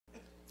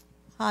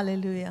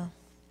Hallelujah.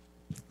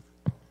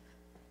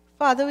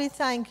 Father, we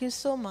thank you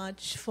so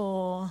much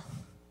for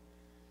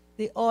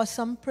the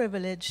awesome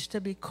privilege to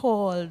be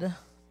called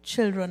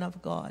children of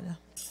God.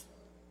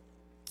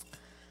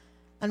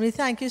 And we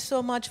thank you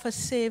so much for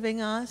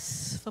saving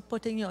us, for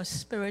putting your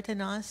spirit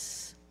in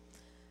us.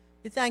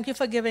 We thank you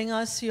for giving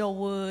us your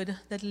word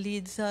that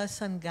leads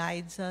us and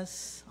guides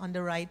us on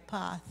the right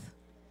path.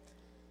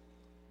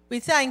 We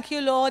thank you,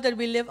 Lord, that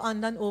we live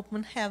under an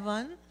open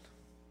heaven,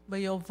 where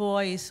your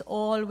voice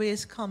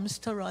always comes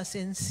to us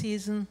in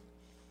season,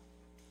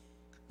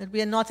 that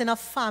we are not in a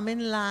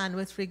famine land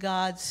with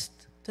regards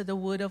to the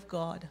word of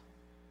God.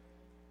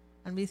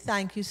 And we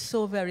thank you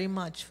so very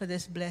much for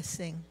this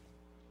blessing.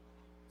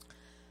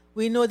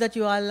 We know that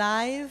you are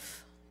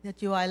alive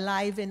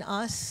in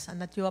us,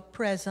 and that you are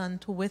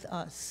present with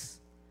us.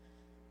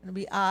 And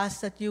we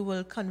ask that you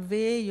will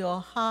convey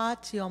your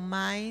heart, your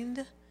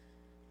mind,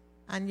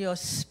 and your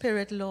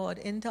spirit, Lord,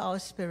 into our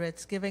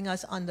spirits, giving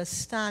us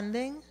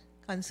understanding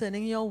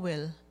concerning your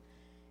will.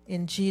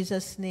 In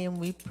Jesus' name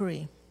we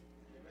pray.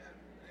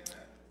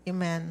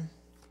 Amen.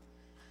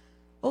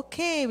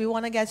 Okay, we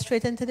want to get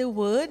straight into the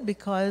word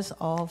because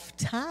of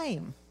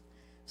time.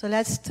 So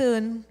let's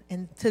turn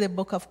into the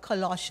book of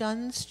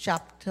Colossians,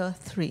 chapter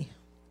 3.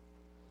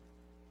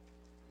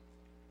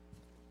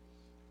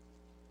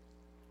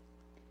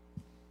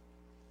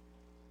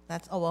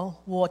 That's our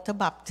water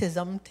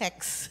baptism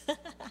text.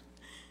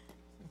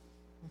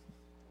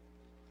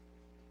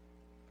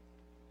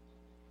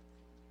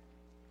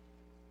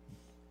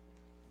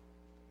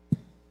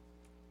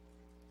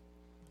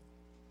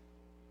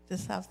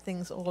 Just have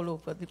things all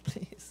over the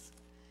place.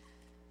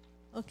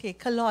 Okay,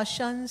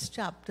 Colossians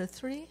chapter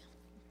 3.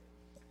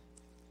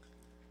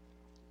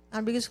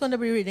 And we're just going to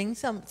be reading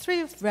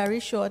three very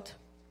short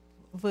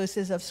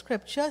verses of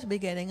scriptures,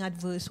 beginning at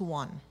verse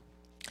 1.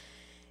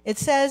 It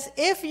says,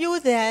 "If you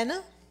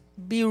then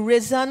be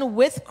risen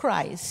with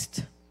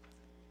Christ,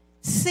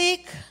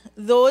 seek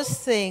those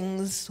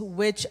things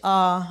which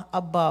are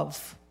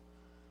above,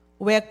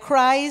 where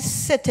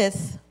Christ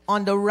sitteth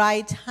on the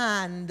right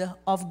hand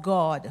of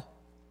God."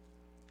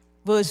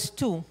 Verse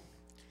 2,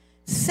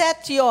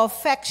 "Set your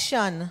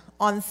affection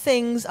on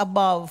things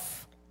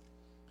above,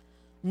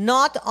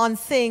 not on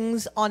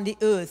things on the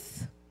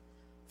earth,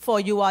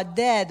 for you are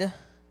dead,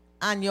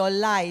 and your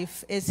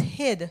life is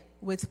hid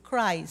with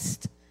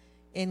Christ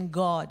in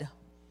God."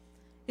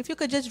 If you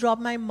could just drop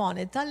my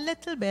monitor a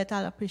little bit,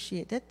 I'll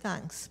appreciate it.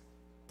 Thanks.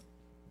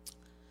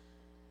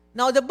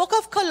 Now, the book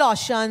of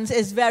Colossians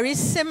is very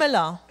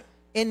similar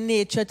in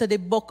nature to the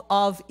book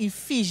of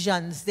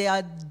Ephesians. They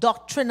are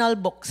doctrinal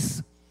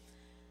books.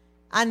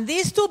 And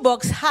these two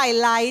books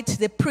highlight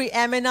the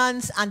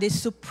preeminence and the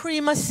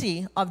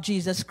supremacy of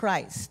Jesus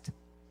Christ.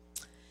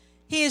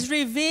 He is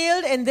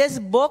revealed in this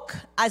book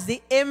as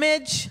the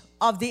image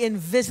of the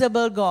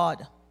invisible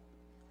God,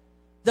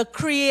 the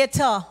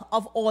creator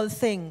of all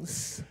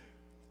things,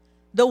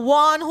 the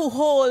one who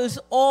holds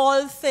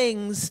all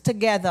things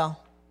together,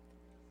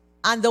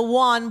 and the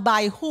one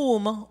by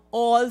whom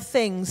all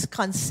things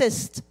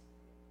consist.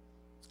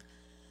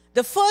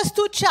 The first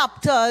two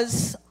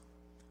chapters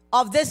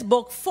of this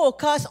book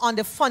focus on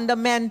the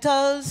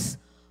fundamentals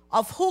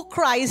of who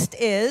Christ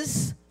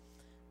is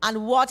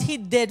and what he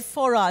did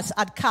for us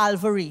at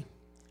Calvary.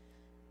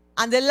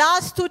 And the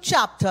last two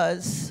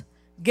chapters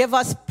give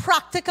us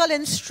practical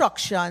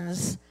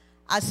instructions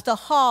as to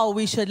how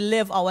we should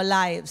live our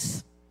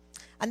lives.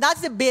 And that's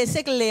the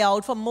basic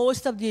layout for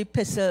most of the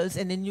epistles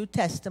in the New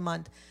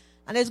Testament.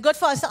 And it's good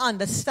for us to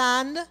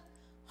understand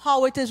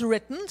how it is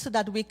written so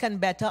that we can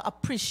better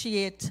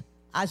appreciate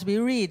as we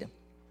read.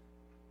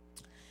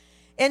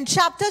 In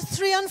chapters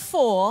 3 and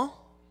 4,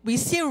 we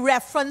see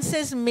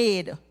references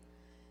made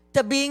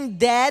to being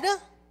dead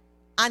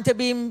and to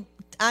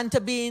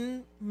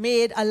being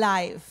made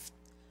alive.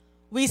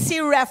 We see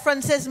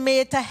references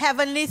made to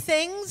heavenly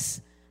things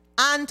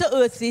and to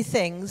earthly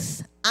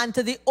things, and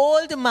to the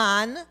old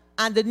man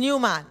and the new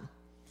man.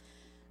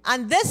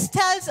 And this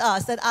tells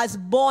us that as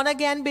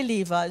born-again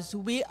believers,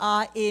 we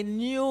are a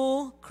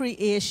new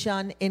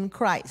creation in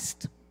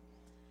Christ.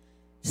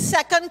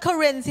 2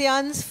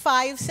 Corinthians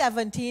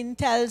 5:17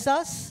 tells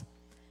us,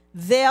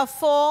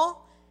 "Therefore,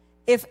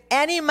 if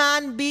any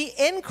man be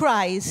in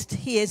Christ,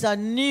 he is a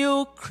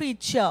new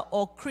creature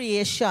or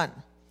creation.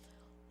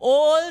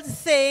 Old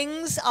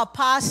things are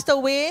passed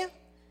away.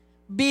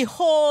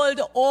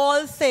 Behold,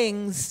 all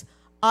things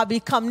are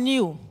become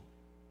new."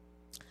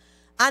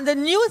 And the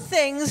new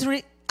things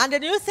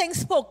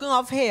spoken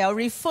of here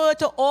refer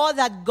to all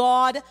that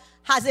God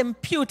has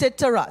imputed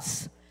to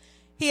us.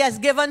 He has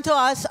given to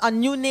us a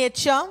new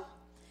nature.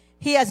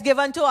 He has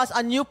given to us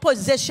a new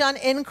position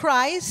in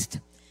Christ.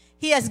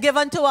 He has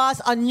given to us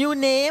a new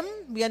name.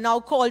 We are now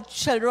called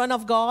children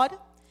of God.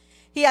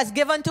 He has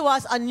given to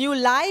us a new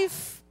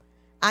life.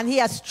 And he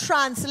has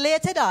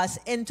translated us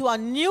into a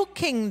new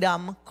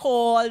kingdom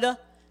called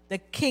the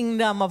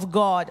kingdom of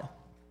God.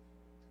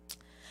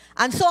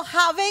 And so,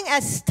 having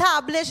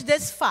established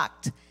this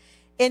fact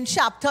in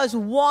chapters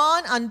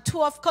 1 and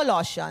 2 of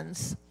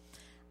Colossians,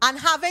 And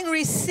having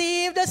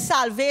received the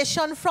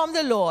salvation from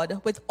the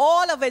Lord with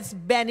all of its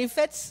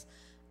benefits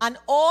and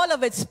all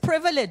of its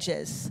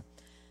privileges,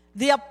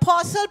 the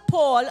Apostle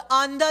Paul,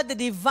 under the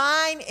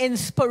divine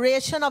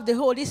inspiration of the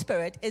Holy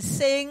Spirit, is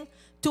saying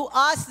to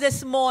us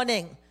this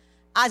morning,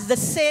 as the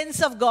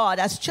saints of God,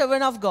 as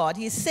children of God,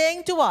 he's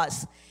saying to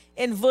us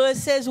in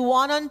verses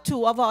 1 and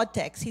 2 of our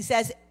text, he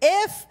says,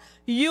 if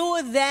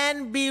you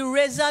then be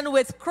risen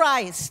with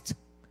Christ,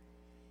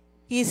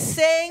 he's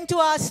saying to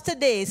us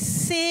today,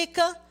 seek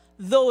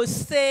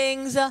those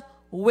things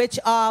which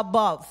are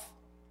above.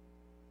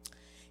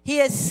 He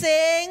is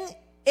saying,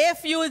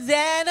 if you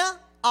then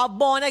are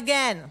born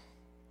again,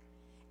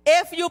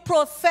 if you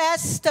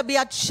profess to be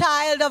a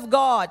child of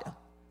God,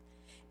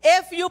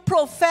 if you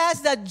profess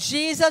that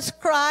Jesus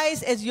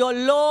Christ is your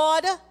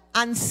Lord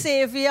and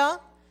Savior,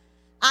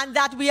 and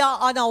that we are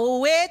on our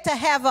way to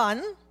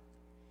heaven,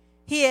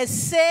 he is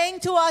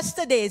saying to us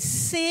today,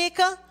 seek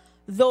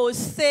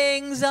those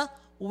things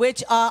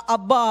which are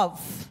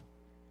above,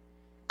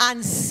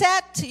 and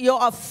set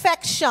your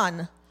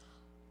affection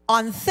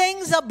on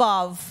things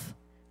above,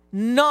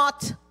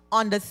 not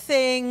on the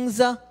things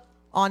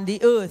on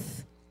the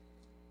earth.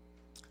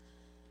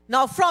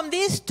 Now, from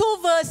these two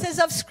verses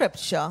of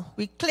Scripture,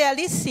 we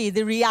clearly see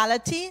the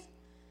reality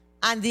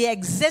and the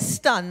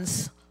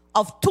existence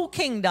of two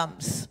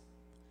kingdoms.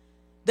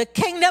 The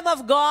kingdom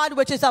of God,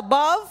 which is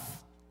above,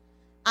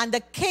 and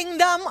the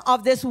kingdom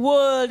of this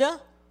world,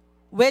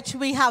 which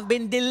we have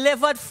been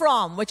delivered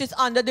from, which is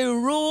under the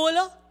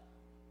rule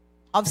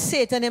of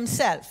Satan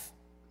himself.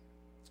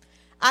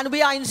 And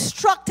we are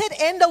instructed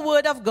in the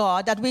Word of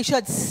God that we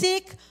should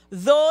seek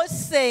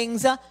those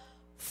things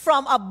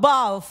from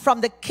above,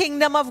 from the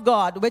kingdom of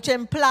God, which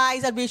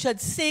implies that we should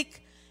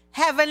seek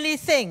heavenly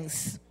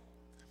things.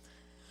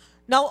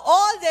 Now,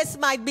 all this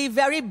might be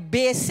very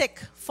basic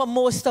for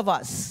most of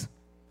us,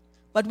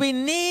 but we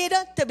need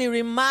to be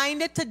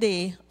reminded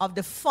today of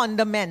the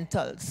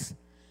fundamentals,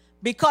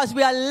 because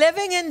we are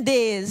living in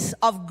days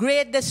of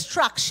great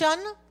distraction,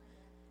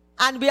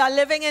 and we are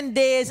living in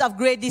days of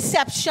great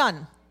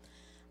deception.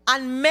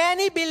 And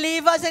many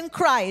believers in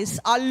Christ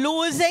are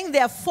losing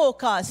their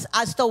focus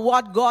as to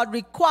what God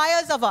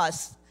requires of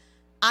us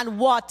and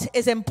what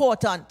is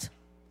important.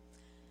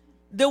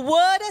 The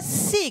word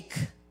seek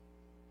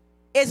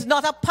is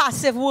not a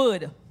passive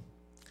word.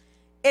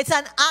 It's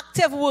an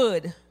active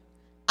word,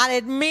 and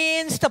it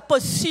means to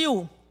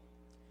pursue.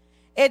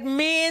 It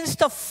means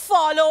to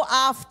follow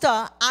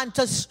after and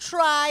to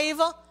strive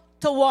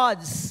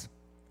towards.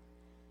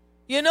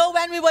 You know,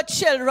 when we were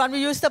children,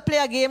 we used to play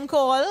a game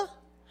called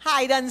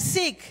hide and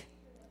seek.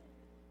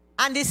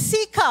 And the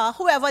seeker,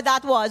 whoever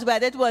that was,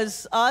 whether it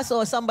was us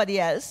or somebody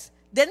else,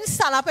 didn't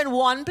stand up in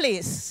one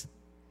place.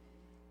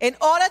 In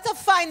order to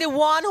find the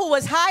one who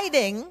was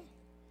hiding,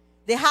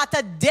 they had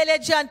to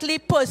diligently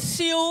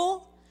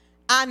pursue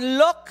and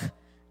look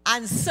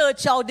and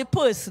search out the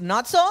person.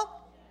 Not so?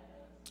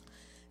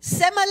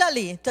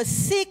 Similarly, to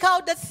seek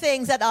out the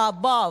things that are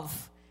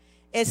above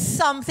is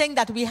something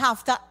that we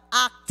have to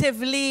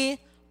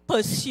actively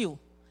pursue.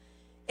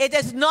 It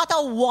is not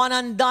a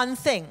one-and-done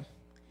thing.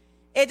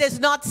 It is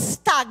not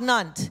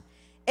stagnant.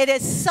 It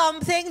is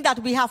something that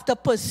we have to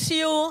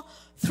pursue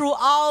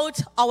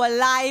throughout our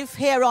life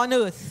here on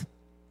earth.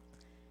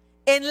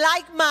 In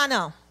like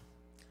manner,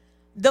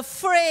 the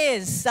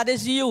phrase that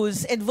is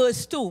used in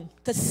verse 2,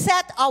 to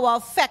set our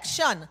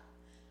affection,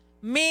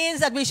 means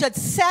that we should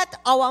set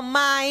our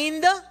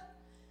mind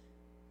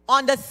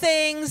on the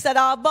things that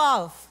are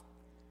above.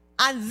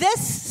 And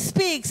this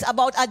speaks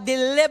about a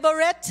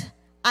deliberate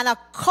and a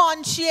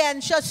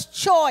conscientious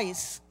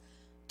choice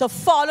to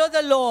follow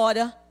the Lord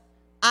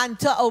and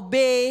to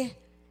obey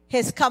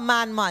his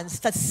commandments.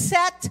 To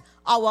set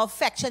our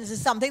affections is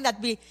something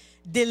that we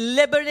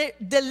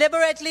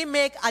deliberately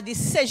make a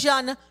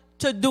decision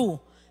to do.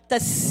 To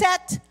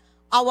set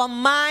our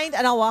mind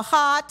and our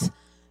heart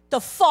to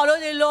follow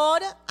the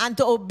Lord and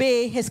to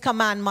obey his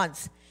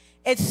commandments.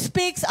 It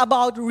speaks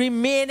about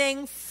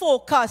remaining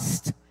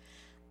focused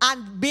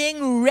and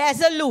being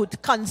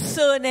resolute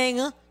concerning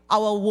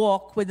our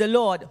walk with the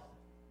Lord.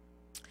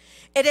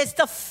 It is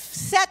to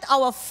set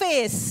our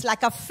face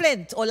like a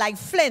flint or like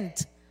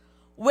flint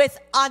with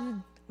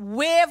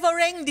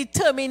unwavering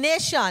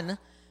determination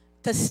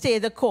to stay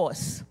the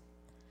course.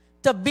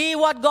 To be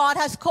what God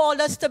has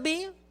called us to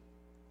be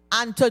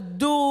and to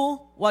do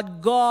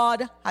what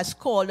God has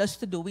called us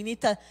to do. We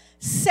need to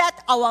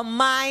set our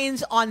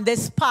minds on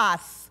this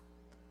path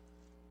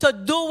to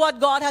do what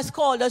God has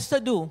called us to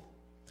do,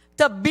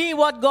 to be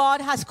what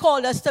God has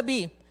called us to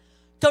be,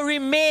 to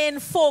remain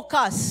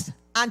focused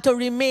and to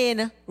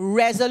remain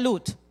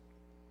resolute.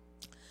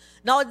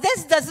 Now,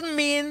 this doesn't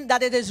mean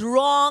that it is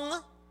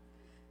wrong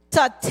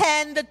to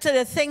attend to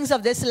the things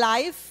of this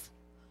life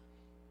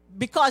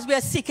because we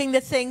are seeking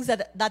the things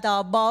that are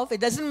above. It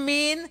doesn't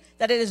mean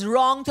that it is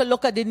wrong to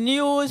look at the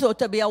news or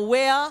to be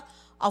aware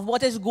of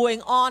what is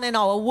going on in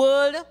our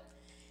world.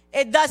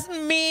 It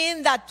doesn't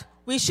mean that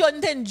we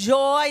shouldn't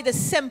enjoy the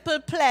simple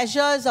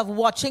pleasures of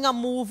watching a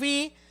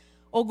movie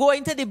or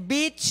going to the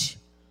beach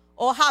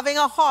or having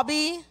a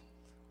hobby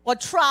or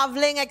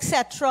traveling,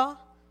 etc.,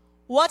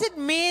 what it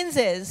means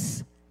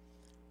is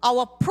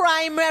our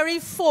primary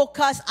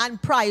focus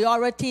and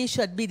priority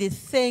should be the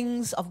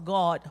things of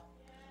God.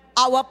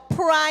 Our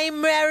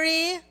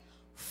primary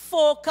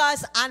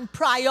focus and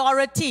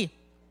priority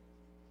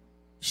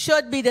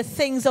should be the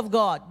things of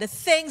God, the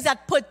things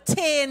that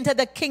pertain to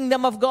the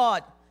kingdom of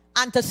God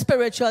and to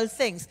spiritual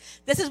things.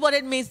 This is what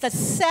it means to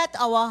set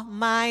our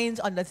minds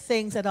on the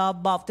things that are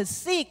above, to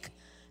seek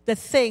the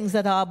things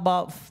that are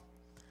above.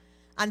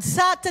 And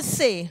sad to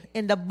say,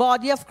 in the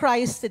body of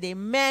Christ today,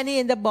 many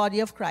in the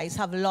body of Christ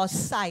have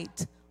lost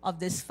sight of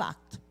this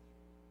fact.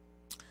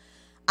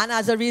 And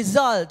as a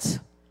result,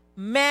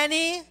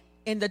 many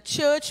in the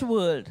church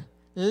world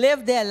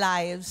live their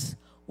lives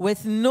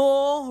with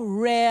no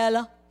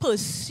real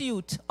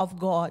pursuit of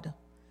God.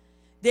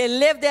 They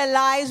live their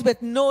lives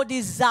with no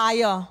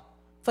desire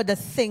for the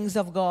things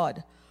of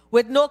God,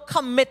 with no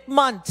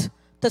commitment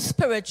to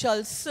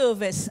spiritual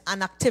service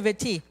and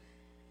activity.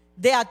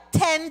 They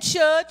attend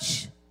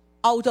church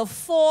out of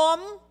form,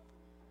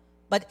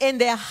 but in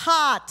their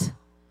heart,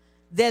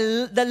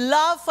 the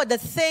love for the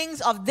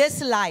things of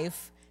this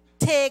life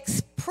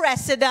takes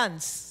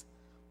precedence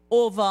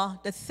over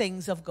the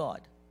things of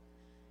God.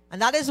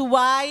 And that is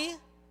why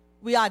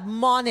we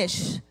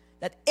admonish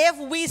that if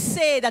we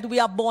say that we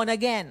are born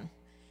again,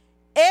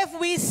 if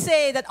we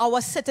say that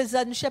our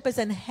citizenship is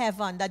in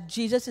heaven, that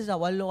Jesus is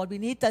our Lord, we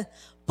need to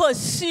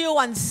pursue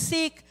and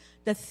seek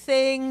the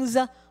things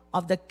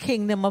of the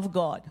kingdom of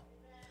God.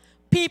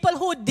 People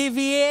who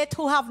deviate,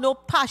 who have no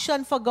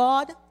passion for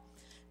God,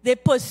 they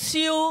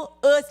pursue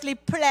earthly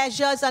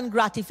pleasures and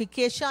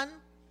gratification.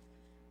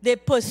 They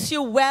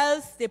pursue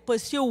wealth. They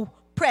pursue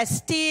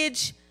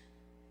prestige.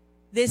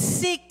 They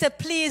seek to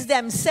please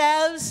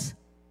themselves.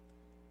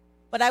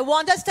 But I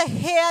want us to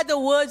hear the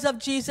words of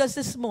Jesus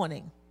this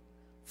morning,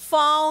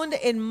 found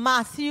in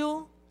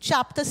Matthew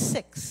chapter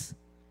 6,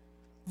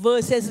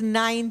 verses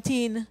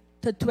 19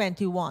 to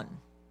 21.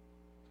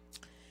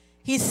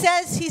 He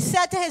said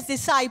to his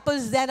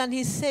disciples then, and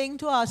he's saying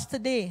to us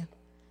today,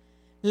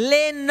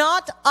 lay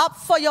not up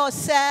for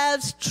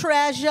yourselves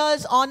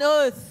treasures on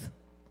earth,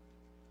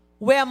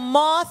 where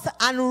moth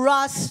and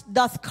rust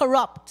doth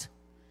corrupt,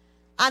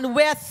 and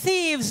where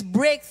thieves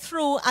break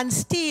through and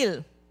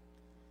steal.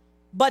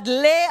 But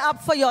lay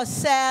up for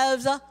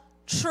yourselves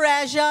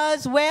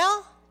treasures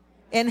where?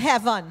 In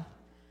heaven,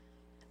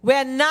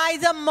 where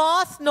neither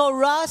moth nor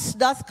rust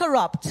doth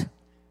corrupt,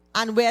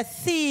 and where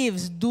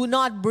thieves do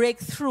not break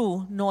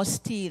through nor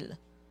steal.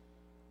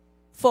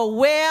 For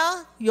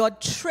where your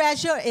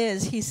treasure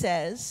is, he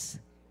says,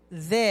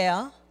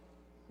 there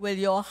will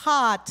your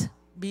heart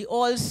be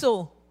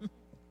also.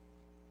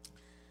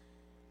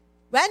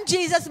 When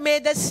Jesus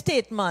made this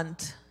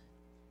statement,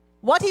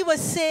 what he was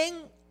saying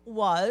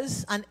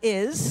was and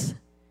is,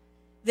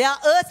 there are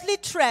earthly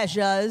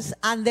treasures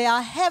and there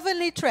are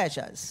heavenly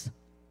treasures.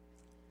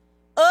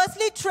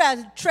 Earthly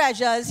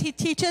treasures, he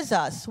teaches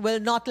us, will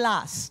not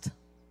last.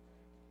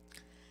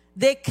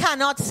 They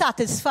cannot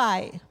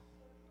satisfy.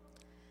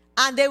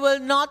 And they will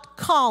not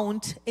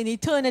count in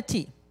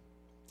eternity.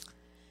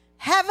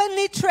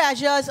 Heavenly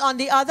treasures, on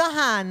the other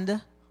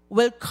hand,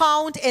 will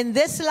count in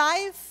this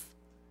life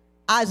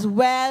as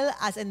well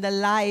as in the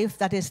life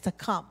that is to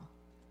come.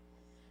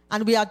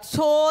 And we are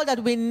told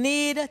that we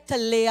need to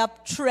lay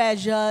up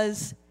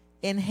treasures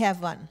in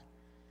heaven.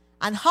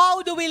 And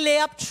how do we lay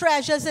up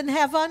treasures in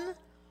heaven?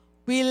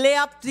 We lay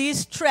up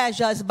these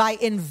treasures by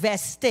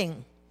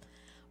investing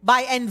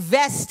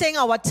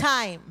our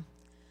time,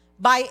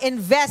 by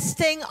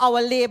investing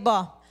our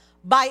labor,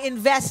 by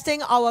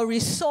investing our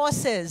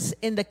resources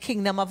in the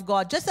kingdom of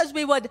God. Just as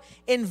we would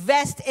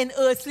invest in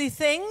earthly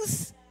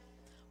things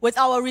with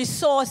our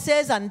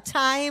resources and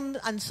time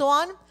and so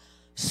on,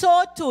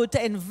 so too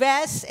to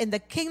invest in the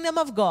kingdom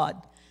of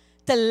God,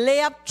 to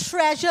lay up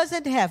treasures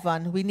in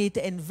heaven, we need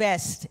to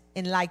invest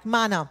in like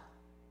manner.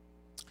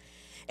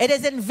 It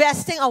is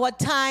investing our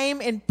time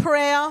in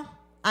prayer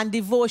and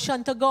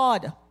devotion to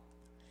God,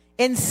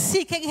 in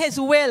seeking his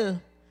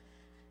will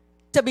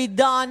to be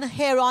done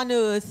here on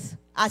earth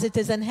as it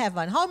is in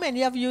heaven. How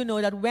many of you know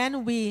that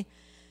when we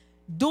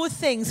do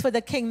things for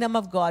the kingdom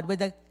of God, with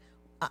the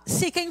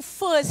seeking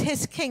first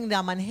his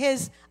kingdom and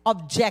his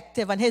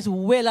objective and his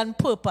will and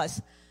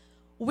purpose,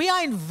 we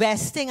are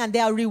investing, and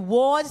there are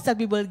rewards that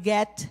we will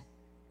get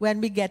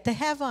when we get to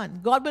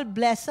heaven. God will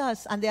bless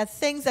us, and there are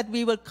things that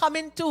we will come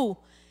into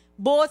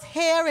both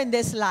here in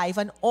this life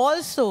and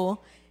also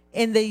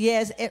in the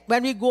years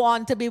when we go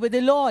on to be with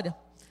the Lord.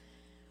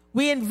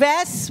 We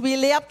invest, we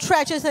lay up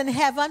treasures in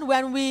heaven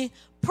when we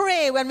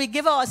pray, when we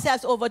give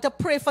ourselves over to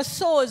pray for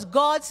souls.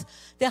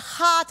 The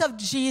heart of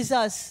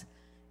Jesus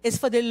is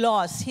for the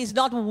lost. He's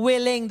not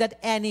willing that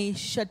any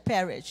should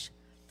perish.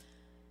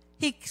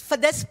 For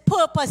this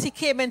purpose, he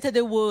came into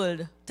the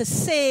world to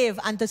save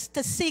and to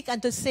seek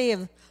and to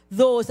save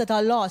those that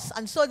are lost.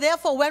 And so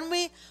therefore, when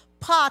we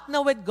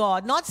partner with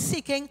God, not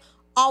seeking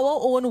our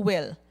own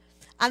will,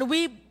 And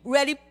we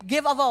really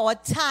give of our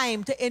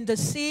time to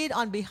intercede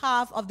on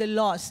behalf of the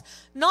lost.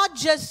 Not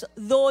just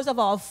those of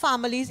our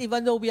families,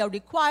 even though we are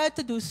required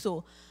to do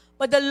so,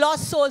 but the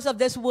lost souls of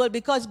this world,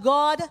 because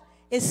God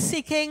is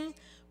seeking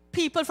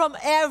people from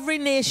every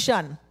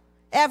nation,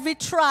 every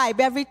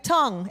tribe, every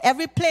tongue,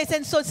 every place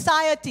in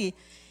society.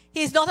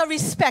 He's not a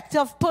respecter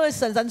of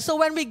persons. And so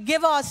when we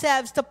give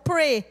ourselves to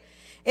pray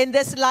in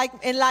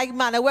like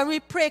manner, when we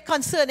pray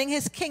concerning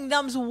his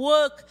kingdom's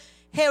work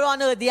here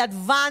on earth, the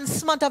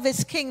advancement of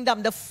his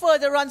kingdom, the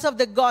furtherance of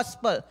the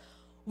gospel,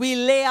 we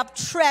lay up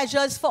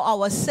treasures for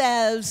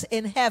ourselves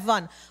in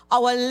heaven.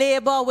 Our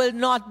labor will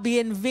not be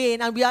in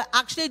vain, and we are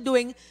actually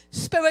doing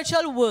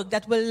spiritual work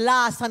that will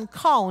last and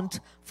count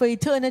for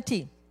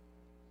eternity.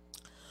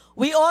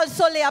 We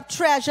also lay up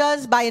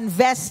treasures by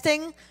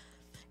investing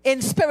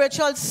in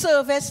spiritual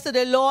service to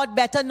the Lord,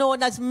 better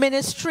known as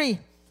ministry,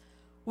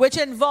 which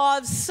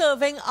involves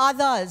serving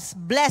others,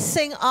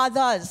 blessing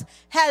others,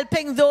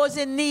 helping those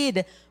in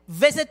need,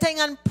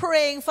 visiting and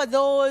praying for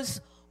those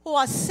who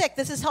are sick.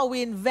 This is how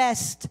we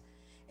invest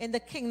in the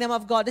kingdom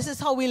of God. This is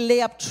how we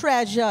lay up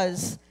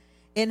treasures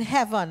in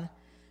heaven.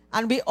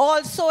 And we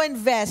also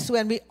invest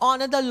when we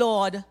honor the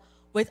Lord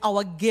with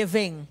our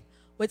giving,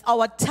 with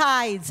our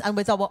tithes and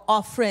with our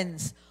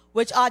offerings,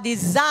 which are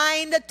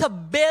designed to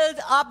build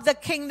up the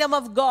kingdom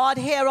of God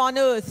here on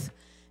earth,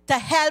 to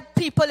help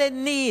people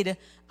in need,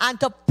 and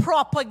to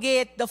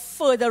propagate the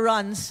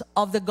furtherance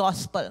of the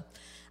gospel.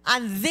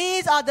 And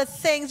these are the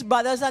things,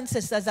 brothers and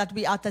sisters, that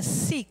we are to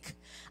seek,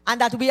 and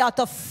that we are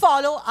to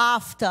follow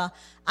after,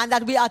 and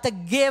that we are to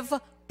give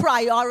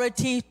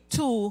priority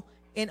to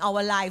in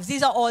our lives.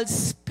 These are all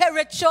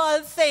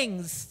spiritual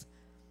things.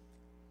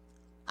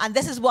 And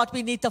this is what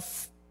we need to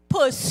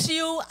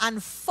pursue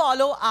and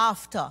follow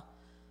after.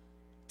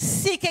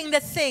 Seeking the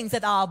things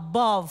that are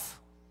above,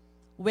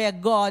 where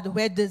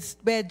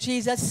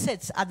Jesus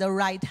sits at the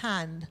right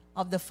hand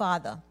of the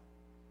Father.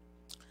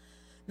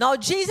 Now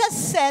Jesus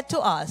said to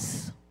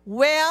us,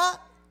 where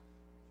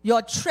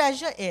your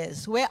treasure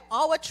is, where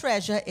our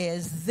treasure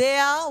is,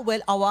 there will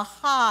our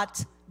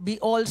heart be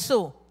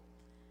also.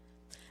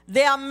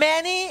 There are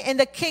many in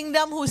the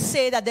kingdom who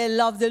say that they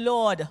love the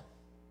Lord.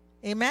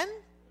 Amen?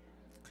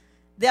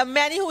 There are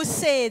many who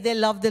say they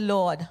love the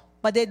Lord,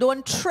 but they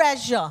don't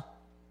treasure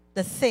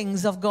the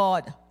things of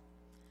God.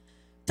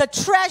 To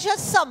treasure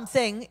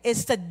something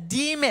is to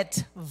deem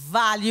it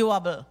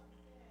valuable.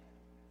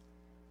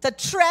 To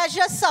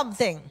treasure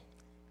something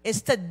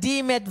is to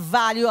deem it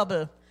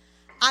valuable.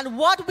 And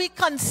what we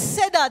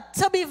consider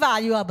to be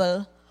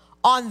valuable,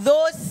 on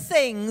those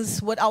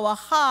things would our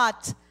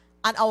heart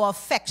and our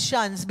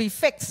affections be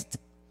fixed.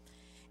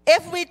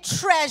 If we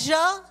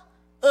treasure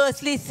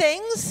earthly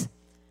things,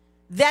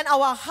 then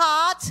our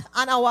heart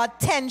and our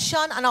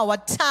attention and our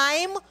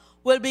time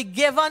will be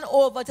given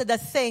over to the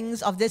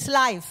things of this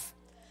life.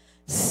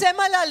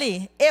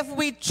 Similarly, if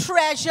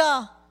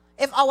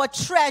our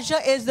treasure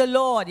is the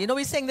Lord, you know,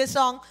 we sing this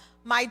song,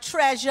 my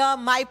treasure,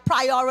 my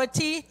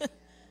priority,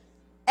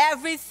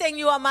 everything,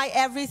 you are my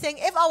everything.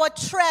 If our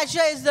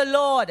treasure is the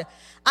Lord,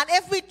 and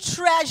if we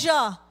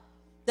treasure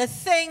the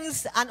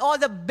things and all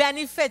the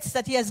benefits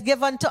that he has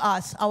given to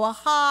us, our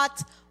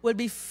heart will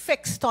be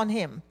fixed on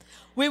him.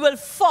 We will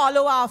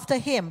follow after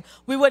him.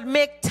 We would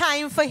make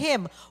time for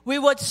him. We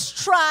would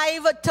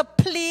strive to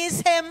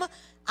please him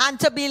and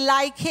to be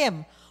like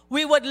him.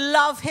 We would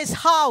love his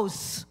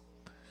house.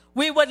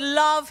 We would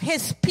love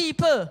his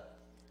people.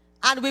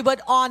 And we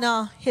would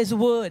honor his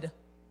word.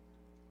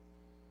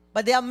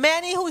 But there are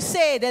many who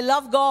say they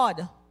love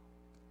God,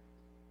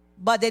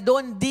 but they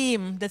don't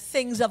deem the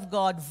things of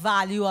God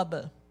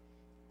valuable.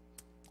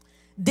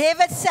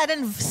 David said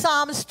in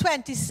Psalms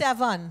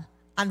 27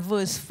 and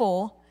verse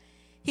 4,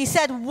 he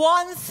said,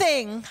 one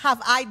thing have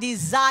I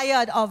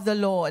desired of the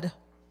Lord,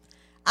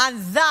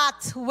 and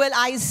that will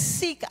I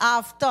seek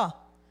after,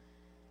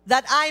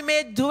 that I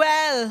may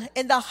dwell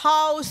in the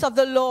house of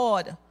the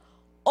Lord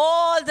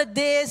all the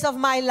days of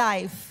my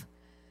life,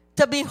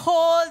 to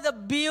behold the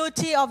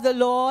beauty of the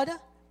Lord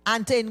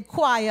and to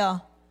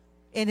inquire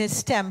in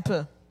his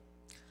temple.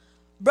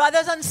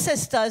 Brothers and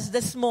sisters,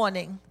 this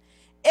morning,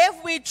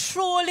 if we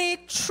truly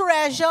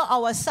treasure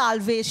our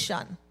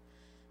salvation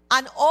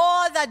and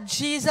all that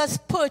Jesus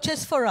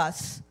purchased for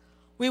us,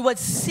 we would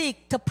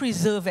seek to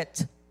preserve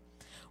it.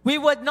 We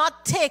would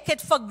not take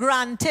it for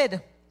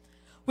granted.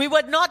 We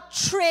would not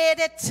trade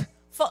it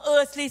for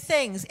earthly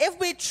things. If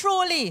we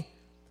truly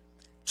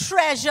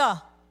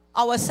treasure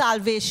our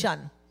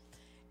salvation,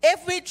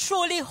 if we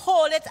truly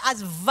hold it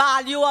as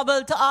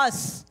valuable to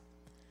us,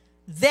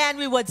 then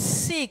we would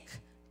seek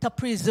to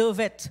preserve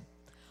it.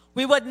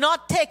 We would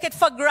not take it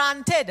for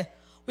granted.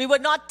 We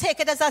would not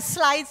take it as a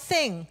slight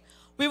thing.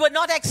 We would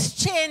not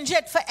exchange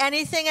it for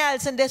anything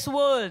else in this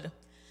world.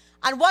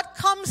 And what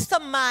comes to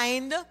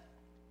mind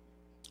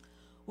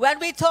when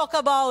we talk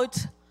about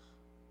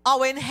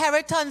our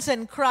inheritance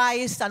in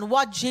Christ and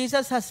what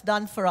Jesus has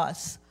done for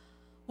us,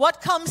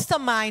 what comes to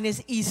mind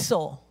is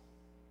Esau.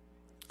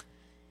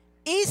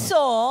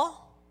 Esau,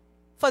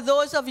 for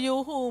those of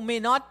you who may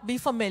not be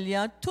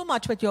familiar too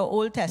much with your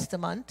Old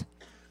Testament,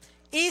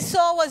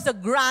 Esau was the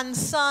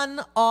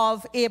grandson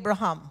of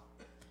Abraham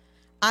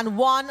and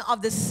one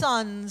of the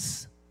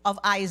sons of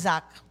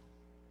Isaac.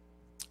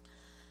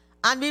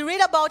 And we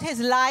read about his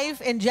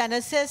life in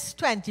Genesis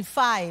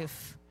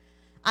 25.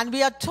 And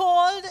we are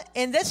told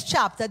in this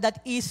chapter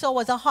that Esau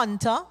was a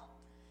hunter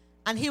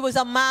and he was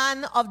a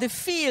man of the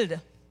field.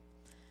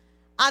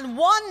 And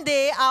one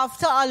day,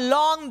 after a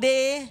long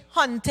day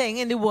hunting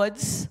in the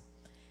woods,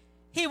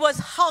 he was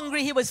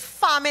hungry, he was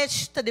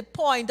famished to the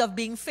point of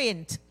being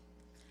faint.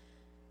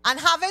 And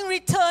having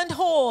returned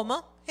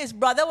home, his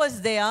brother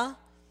was there.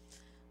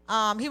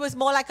 He was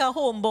more like a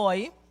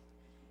homeboy.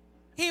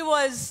 He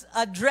was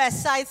a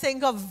dresser, I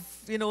think, of,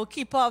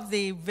 keeper of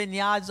the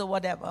vineyards or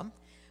whatever.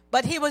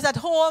 But he was at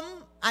home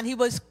and he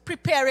was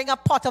preparing a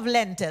pot of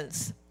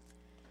lentils.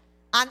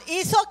 And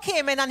Esau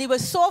came in and he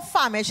was so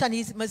famished and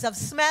he must have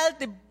smelled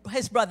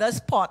his brother's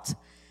pot.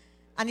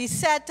 And he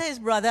said to his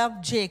brother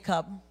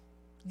Jacob,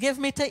 "Give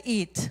me to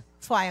eat,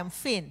 for I am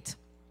faint."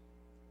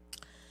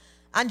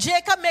 And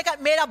Jacob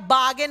made a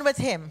bargain with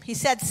him. He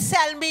said,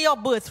 "Sell me your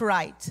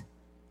birthright,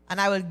 and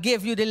I will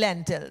give you the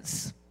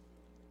lentils."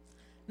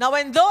 Now,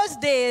 in those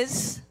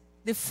days,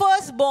 the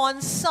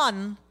firstborn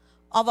son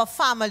of a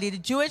family, the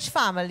Jewish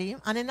family,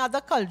 and in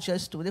other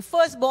cultures too, the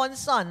firstborn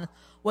son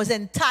was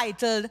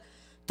entitled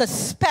to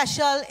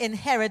special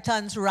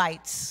inheritance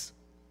rights.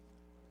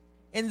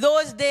 In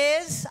those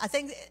days, I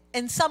think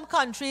in some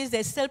countries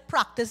they still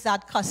practice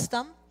that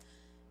custom.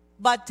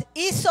 But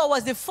Esau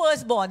was the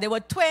firstborn. They were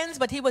twins,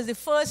 but he was the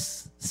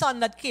first son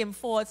that came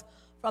forth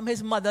from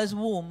his mother's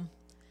womb.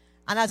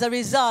 And as a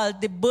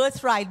result, the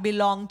birthright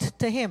belonged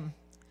to him.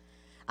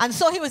 And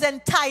so he was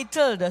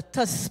entitled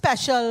to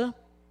special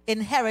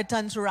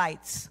inheritance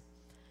rights.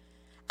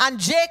 And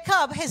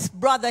Jacob, his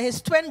brother,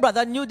 his twin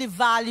brother, knew the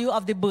value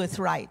of the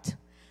birthright.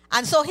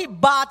 And so he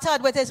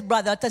bartered with his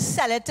brother to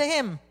sell it to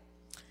him.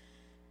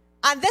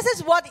 And this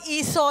is what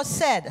Esau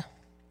said.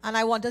 And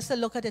I want us to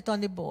look at it on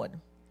the board.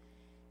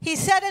 He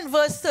said in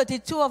verse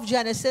 32 of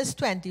Genesis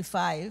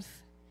 25,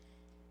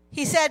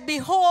 he said,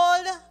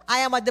 "Behold, I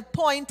am at the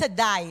point to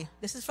die."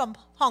 This is from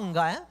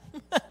hunger.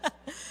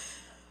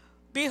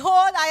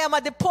 "Behold, I am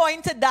at the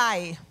point to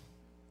die.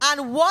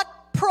 And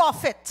what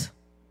profit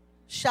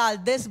shall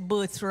this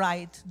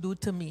birthright do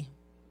to me?"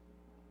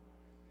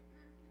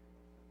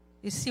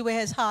 You see where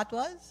his heart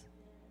was?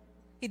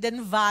 He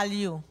didn't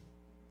value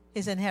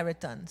his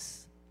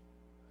inheritance.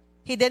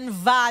 He didn't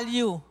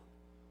value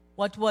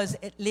what was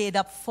laid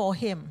up for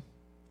him.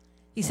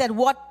 He said,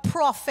 "What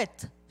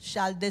profit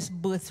shall this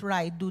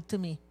birthright do to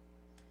me?"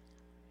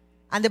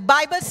 And the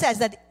Bible says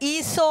that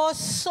Esau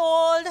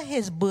sold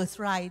his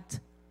birthright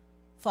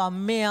for a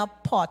mere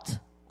pot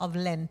of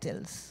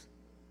lentils.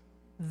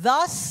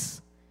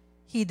 Thus,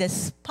 he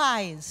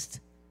despised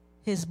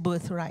his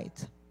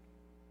birthright.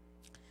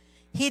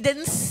 He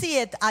didn't see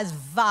it as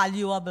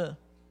valuable.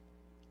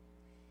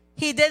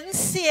 He didn't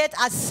see it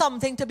as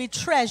something to be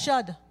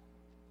treasured.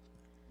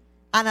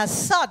 And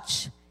as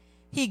such,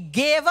 he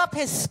gave up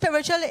his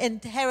spiritual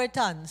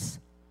inheritance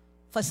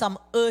for some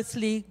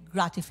earthly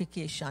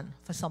gratification,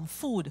 for some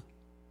food.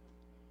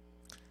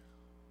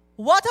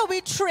 What are we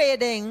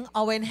trading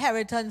our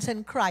inheritance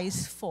in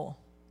Christ for?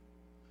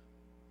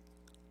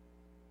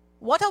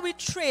 What are we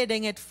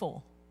trading it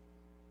for?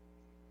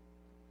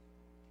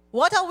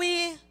 What are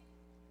we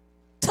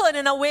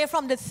turning away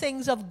from the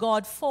things of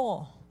God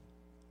for?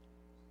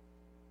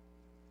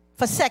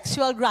 For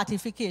sexual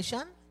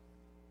gratification?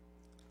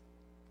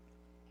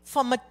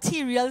 For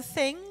material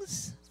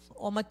things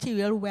or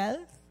material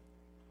wealth?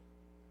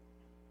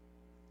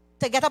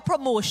 To get a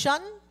promotion,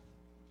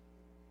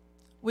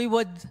 we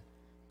would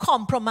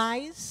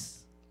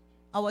compromise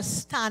our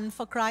stand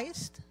for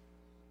Christ.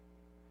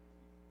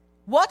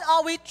 What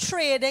are we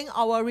trading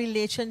our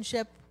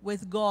relationship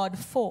with God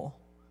for?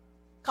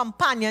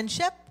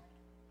 Companionship?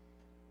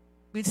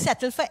 We'll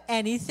settle for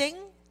anything.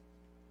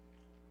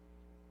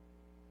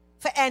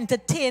 For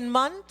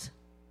entertainment?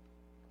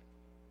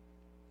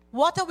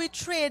 What are we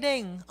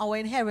trading our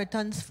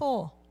inheritance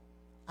for?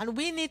 And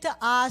we need to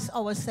ask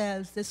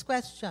ourselves this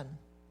question.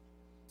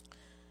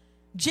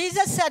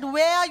 Jesus said,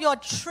 "Where your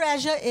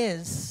treasure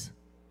is,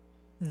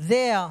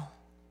 there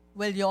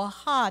will your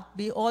heart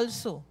be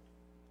also."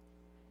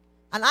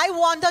 And I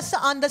want us to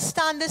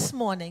understand this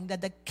morning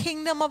that the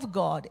kingdom of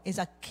God is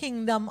a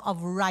kingdom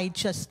of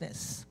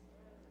righteousness.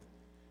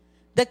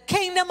 The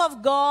kingdom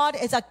of God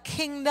is a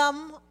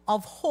kingdom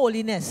of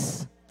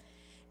holiness.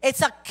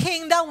 It's a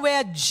kingdom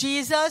where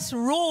Jesus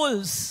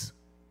rules,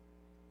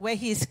 where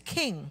he is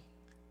king,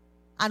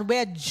 and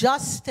where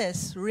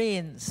justice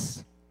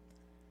reigns.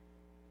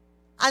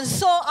 And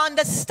so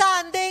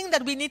understanding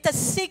that we need to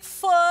seek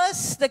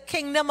first the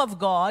kingdom of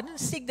God,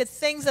 seek the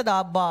things that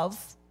are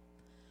above,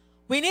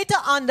 we need to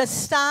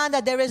understand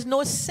that there is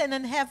no sin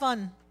in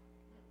heaven.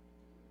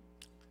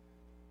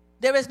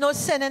 There is no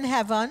sin in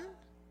heaven,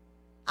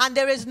 and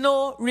there is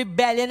no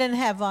rebellion in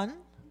heaven.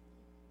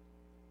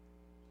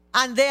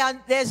 And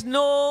there's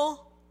nothing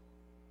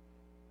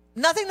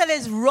that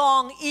is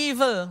wrong,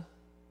 evil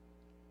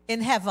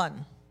in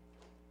heaven.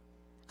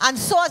 And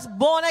so as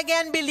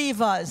born-again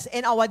believers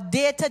in our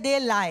day-to-day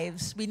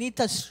lives, we need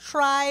to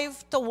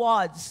strive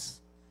towards,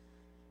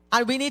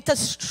 and we need to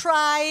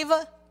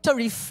strive to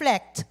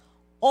reflect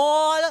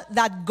all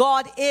that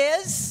God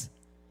is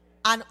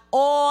and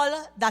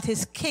all that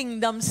his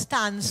kingdom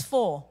stands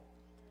for.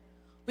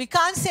 We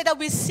can't say that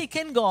we're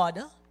seeking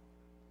God,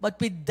 but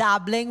we're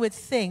dabbling with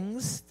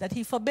things that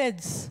he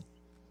forbids.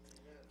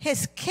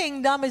 His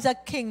kingdom is a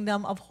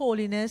kingdom of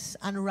holiness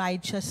and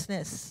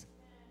righteousness.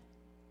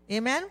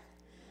 Amen?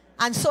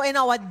 And so in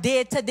our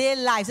day-to-day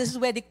lives, this is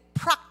where the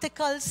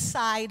practical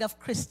side of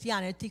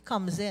Christianity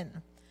comes in.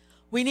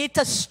 We need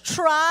to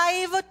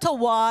strive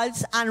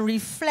towards and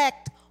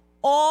reflect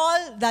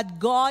all that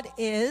God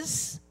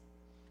is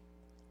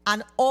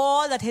and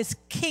all that his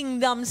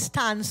kingdom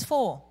stands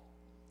for.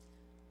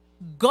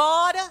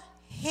 God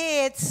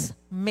hates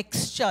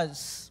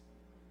mixtures.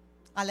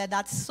 I'll let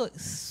that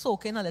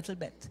soak in a little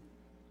bit.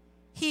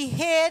 He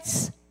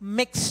hates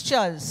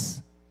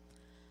mixtures.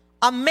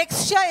 A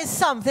mixture is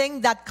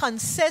something that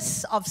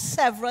consists of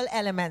several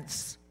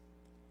elements.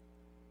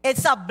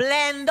 It's a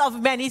blend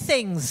of many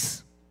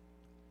things.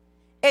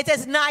 It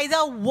is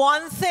neither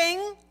one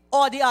thing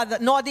or the other,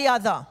 nor the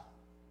other.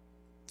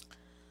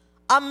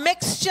 A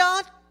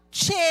mixture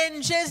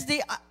changes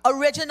the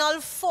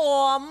original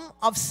form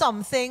of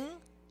something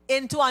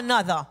into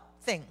another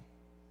thing.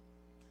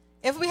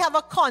 If we have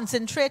a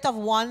concentrate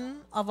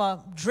of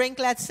a drink,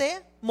 let's say,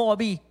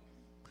 Morbi,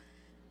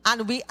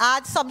 and we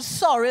add some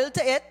sorrel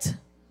to it,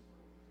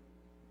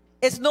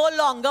 it's no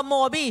longer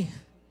Morbi.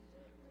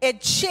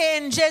 It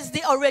changes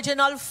the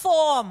original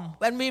form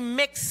when we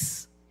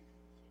mix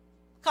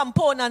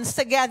components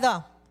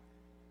together.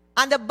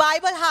 And the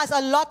Bible has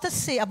a lot to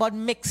say about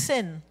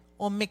mixing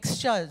or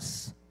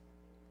mixtures.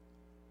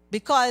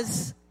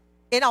 Because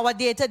in our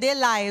day-to-day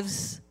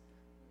lives,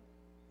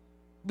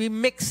 we're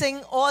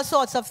mixing all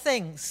sorts of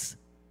things.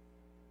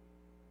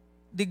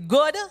 The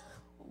good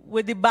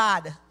with the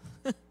bad.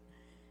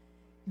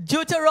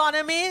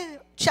 Deuteronomy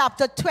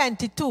chapter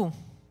 22,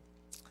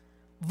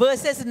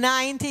 verses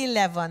 9 to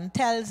 11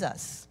 tells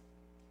us,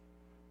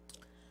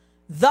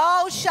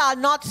 "Thou shalt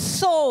not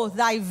sow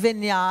thy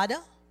vineyard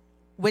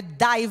with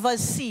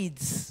diverse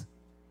seeds."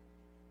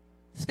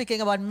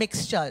 Speaking about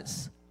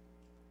mixtures.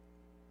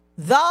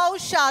 "Thou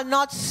shalt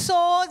not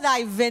sow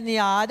thy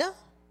vineyard."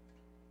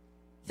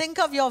 Think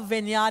of your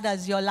vineyard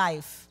as your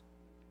life.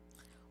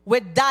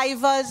 "With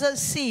diverse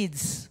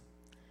seeds,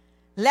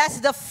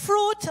 lest the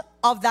fruit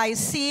of thy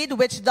seed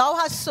which thou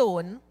hast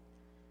sown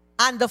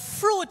and the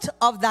fruit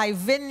of thy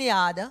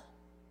vineyard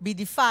be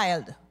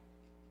defiled.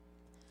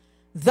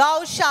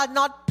 Thou shalt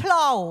not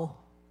plow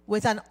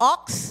with an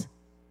ox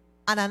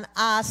and an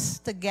ass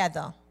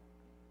together.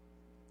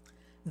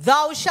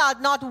 Thou shalt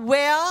not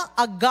wear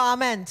a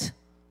garment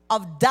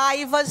of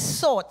divers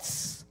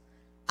sorts,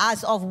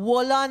 as of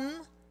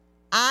woolen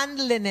and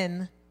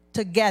linen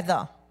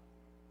together."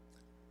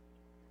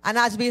 And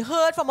as we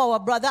heard from our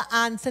brother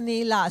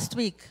Anthony last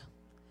week,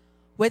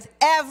 with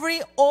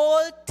every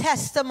Old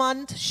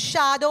Testament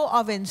shadow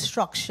of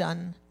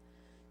instruction,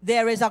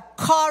 there is a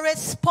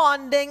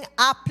corresponding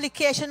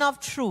application of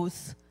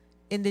truth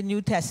in the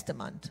New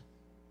Testament.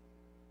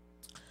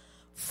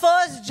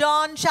 1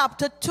 John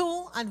chapter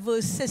 2 and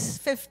verse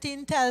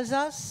 15 tells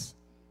us,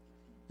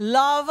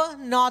 "Love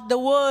not the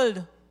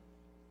world,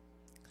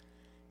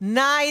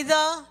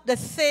 neither the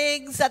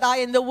things that are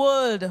in the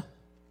world.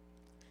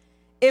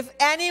 If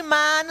any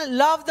man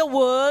love the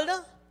world,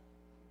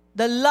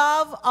 the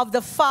love of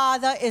the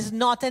Father is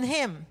not in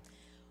him."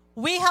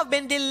 We have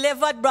been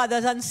delivered,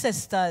 brothers and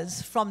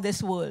sisters, from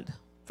this world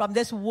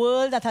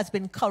that has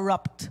been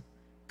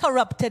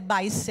corrupted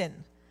by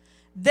sin.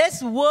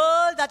 This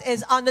world that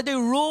is under the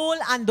rule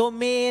and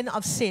domain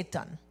of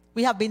Satan.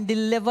 We have been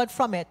delivered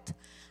from it,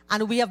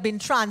 and we have been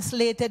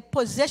translated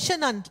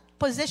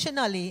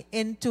positionally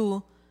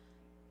into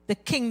the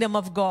kingdom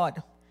of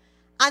God.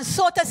 And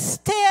so to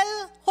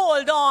still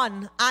hold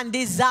on and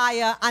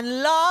desire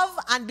and love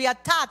and be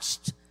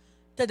attached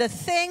to the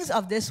things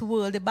of this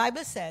world, the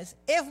Bible says,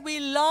 if we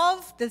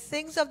love the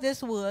things of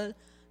this world,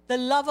 the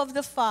love of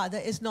the Father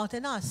is not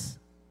in us.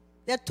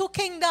 There are two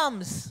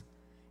kingdoms.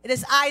 It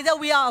is either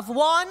we are of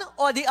one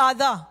or the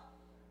other.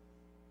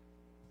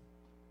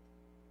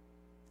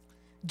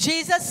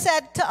 Jesus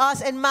said to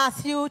us in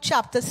Matthew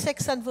chapter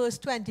 6 and verse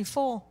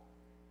 24,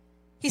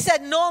 he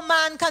said, "No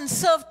man can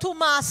serve two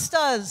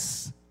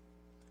masters,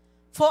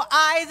 for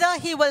either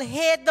he will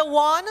hate the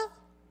one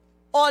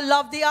or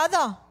love the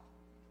other.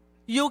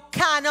 You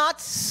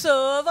cannot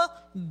serve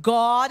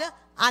God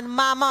and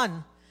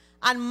mammon."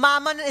 And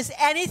mammon is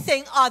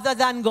anything other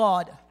than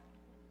God.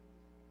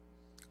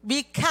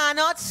 We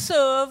cannot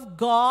serve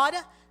God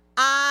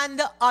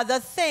and other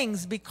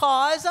things,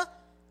 because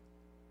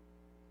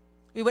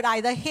we would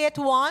either hate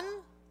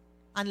one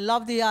and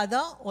love the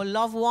other, or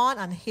love one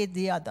and hate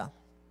the other.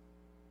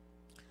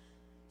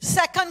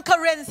 2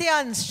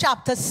 Corinthians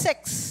chapter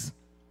 6,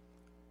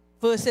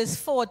 verse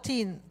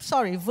 14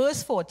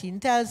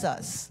 tells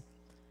us,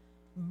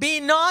 "Be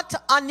not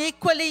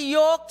unequally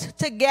yoked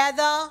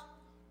together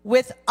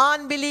with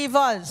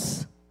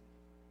unbelievers.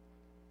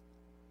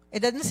 It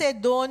doesn't say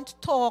don't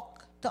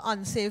talk to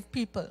unsaved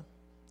people.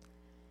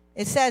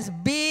 It says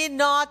be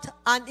not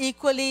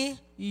unequally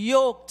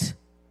yoked.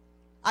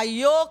 A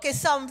yoke is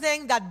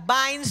something that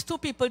binds two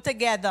people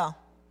together.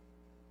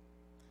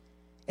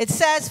 It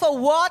says, for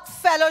what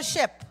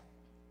fellowship,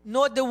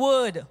 note the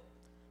word,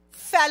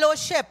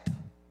 fellowship,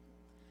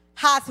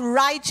 hath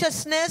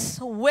righteousness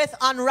with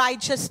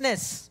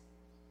unrighteousness?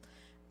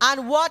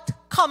 And what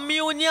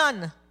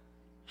communion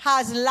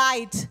has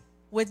light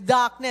with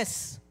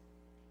darkness?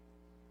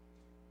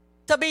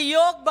 To be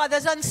yoked,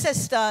 brothers and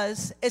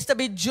sisters, is to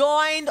be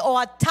joined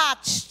or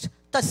attached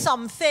to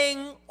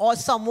something or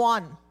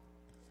someone.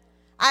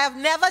 I have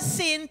never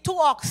seen two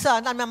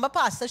oxen. I remember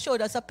Pastor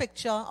showed us a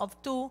picture of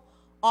two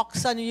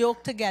oxen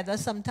yoked together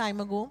some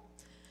time ago.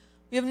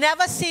 We've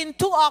never seen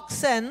two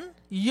oxen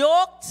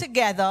yoked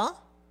together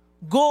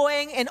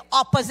going in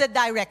opposite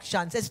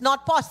directions. It's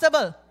not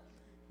possible.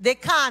 They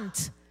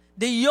can't.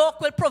 The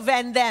yoke will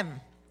prevent them.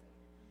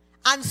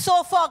 And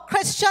so for a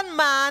Christian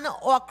man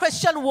or a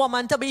Christian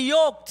woman to be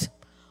yoked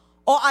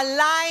or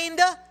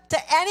aligned to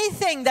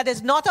anything that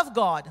is not of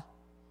God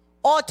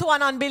or to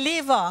an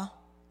unbeliever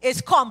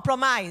is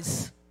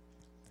compromise.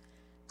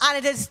 And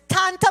it is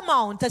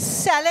tantamount to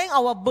selling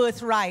our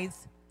birthright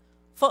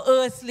for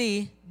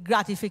earthly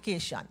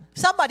gratification.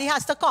 Somebody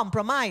has to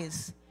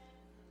compromise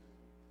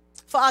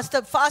for us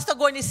to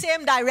go in the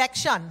same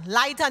direction,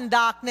 light and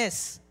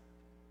darkness.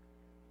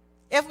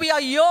 If we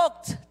are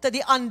yoked to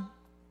the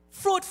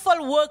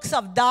unfruitful works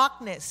of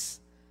darkness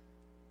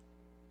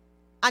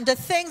and the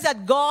things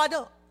that God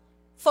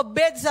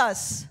forbids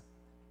us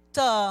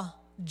to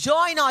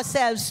join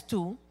ourselves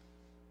to,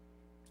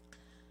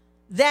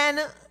 then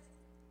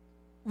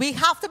we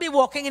have to be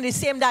walking in the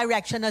same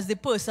direction as the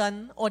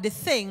person or the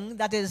thing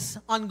that is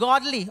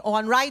ungodly or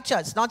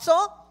unrighteous. Not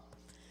so?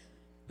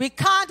 We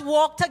can't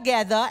walk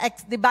together.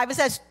 The Bible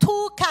says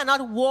two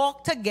cannot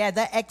walk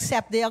together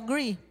except they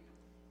agree.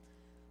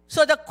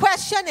 So the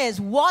question is,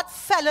 what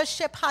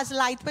fellowship has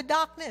light with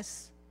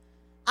darkness?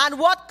 And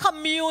what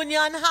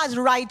communion has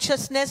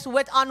righteousness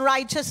with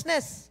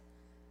unrighteousness?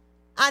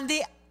 And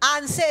the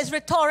answer is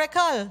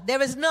rhetorical.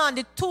 There is none.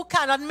 The two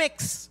cannot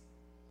mix.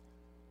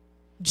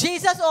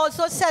 Jesus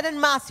also said in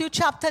Matthew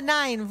chapter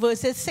 9,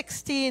 verses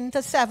 16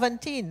 to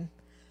 17,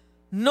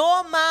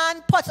 no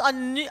man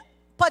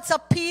puts a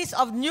piece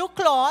of new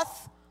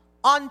cloth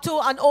onto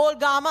an old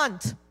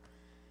garment.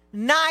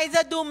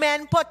 Neither do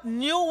men put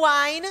new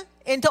wine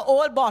into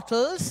old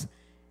bottles,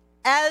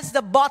 else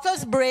the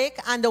bottles break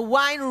and the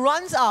wine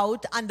runs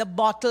out and the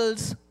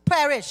bottles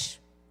perish.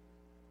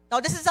 Now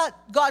this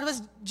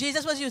is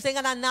Jesus was using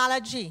an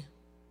analogy.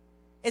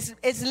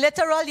 It's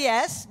literal,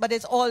 yes, but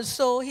he's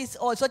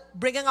also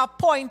bringing a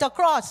point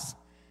across.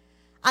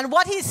 And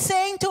what he's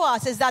saying to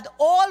us is that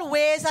all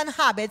ways and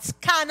habits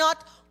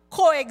cannot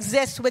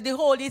coexist with the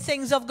holy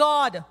things of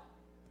God.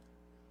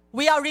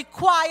 We are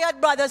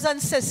required, brothers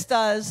and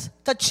sisters,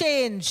 to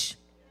change.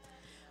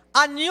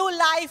 A new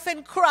life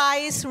in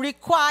Christ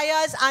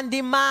requires and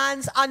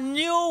demands a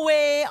new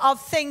way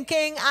of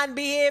thinking and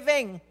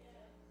behaving.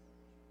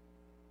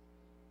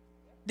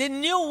 The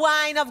new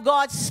wine of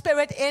God's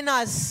Spirit in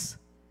us,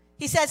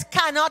 he says,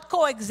 cannot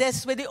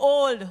coexist with the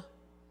old.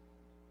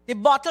 The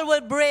bottle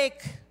will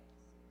break.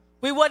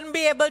 We wouldn't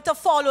be able to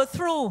follow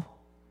through.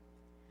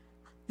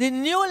 The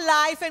new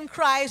life in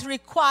Christ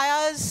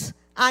requires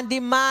and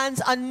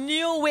demands a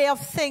new way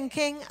of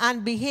thinking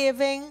and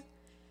behaving,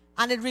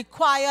 and it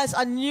requires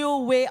a new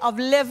way of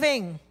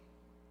living.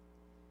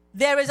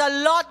 There is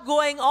a lot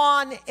going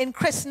on in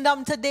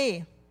Christendom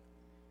today,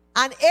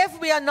 and if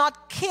we are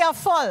not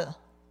careful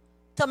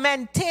to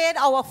maintain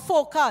our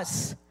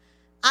focus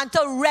and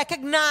to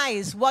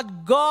recognize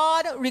what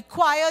God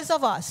requires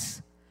of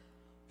us,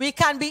 we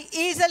can be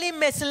easily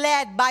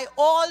misled by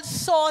all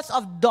sorts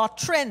of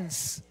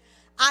doctrines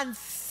and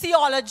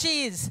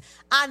theologies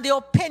and the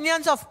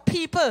opinions of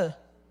people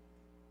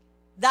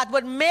that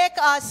would make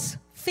us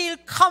feel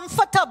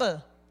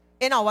comfortable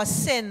in our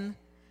sin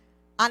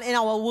and in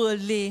our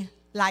worldly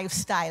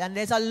lifestyle. And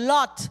there's a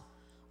lot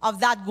of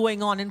that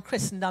going on in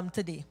Christendom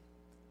today.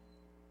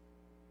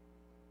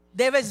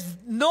 There is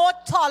no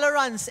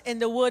tolerance in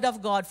the Word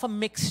of God for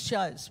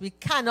mixtures. We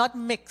cannot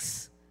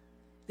mix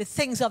the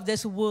things of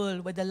this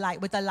world with the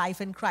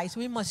life in Christ.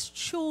 We must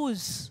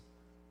choose.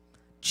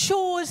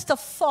 Choose to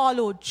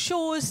follow.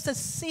 Choose to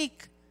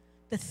seek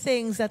the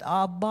things that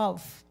are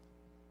above.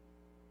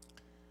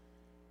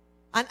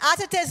 And as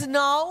it is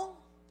now,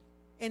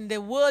 in the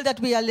world that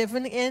we are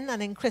living in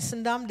and in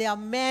Christendom, there are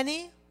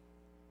many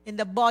in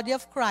the body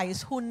of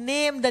Christ who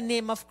name the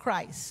name of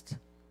Christ,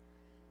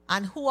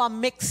 and who are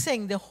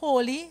mixing the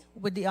holy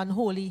with the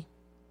unholy.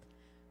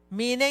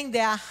 Meaning they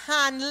are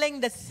handling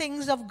the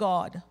things of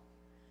God.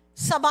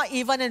 Some are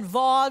even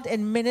involved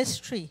in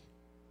ministry.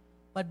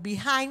 But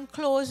behind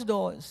closed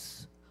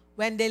doors,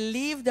 when they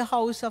leave the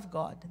house of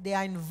God, they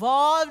are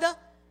involved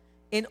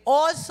in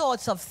all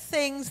sorts of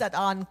things that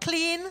are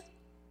unclean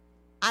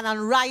and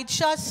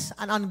unrighteous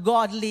and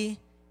ungodly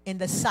in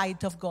the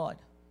sight of God.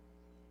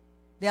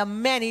 There are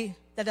many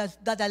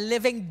that are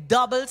living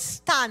double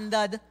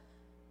standard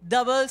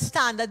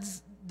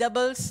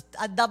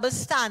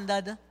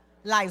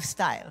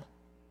lifestyle.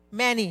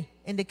 Many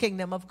in the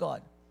kingdom of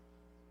God.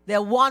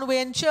 They're one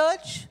way in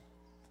church,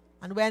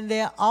 and when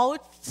they're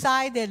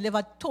outside, they live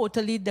a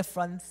totally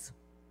different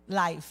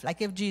life.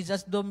 Like if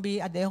Jesus don't be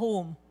at their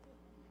home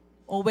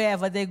or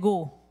wherever they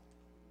go.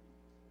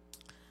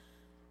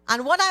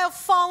 And what I have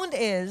found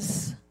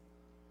is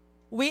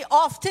we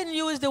often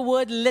use the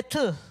word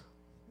little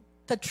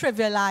to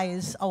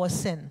trivialize our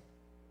sin.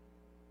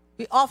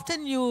 We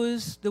often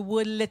use the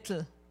word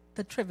little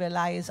to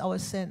trivialize our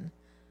sin.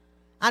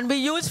 And we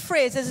use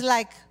phrases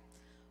like,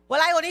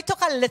 well, I only took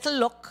a little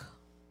look,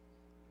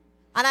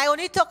 and I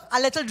only took a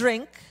little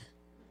drink,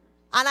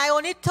 and I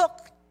only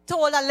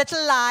told a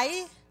little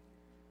lie,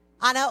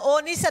 and I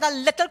only said a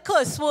little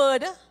curse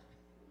word.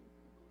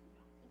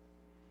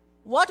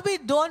 What we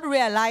don't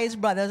realize,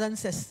 brothers and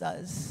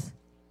sisters,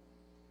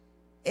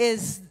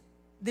 is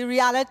the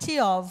reality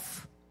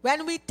of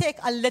when we take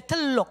a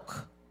little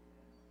look,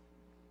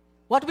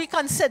 what we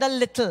consider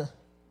little,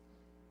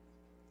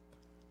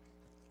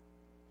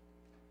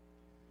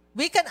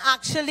 we can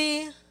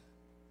actually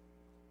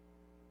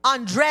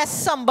undress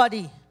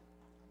somebody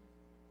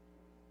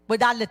with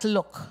that little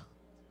look.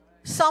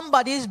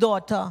 Somebody's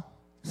daughter,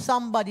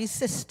 somebody's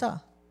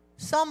sister,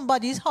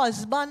 somebody's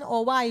husband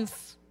or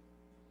wife,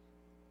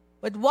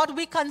 with what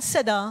we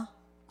consider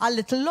a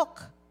little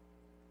look.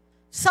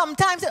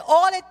 Sometimes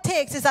all it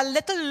takes is a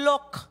little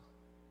look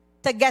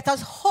to get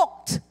us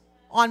hooked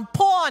on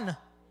porn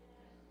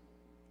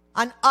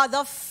and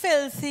other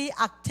filthy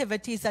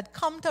activities that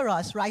come to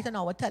us right on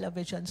our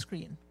television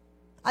screen.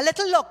 A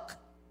little look.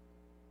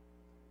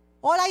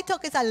 All I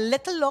took is a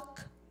little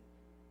look.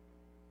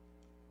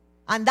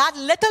 And that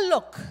little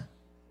look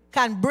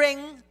can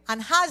bring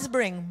and has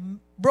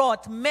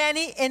brought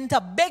many into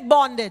big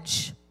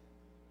bondage.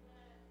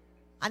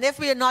 And if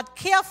we are not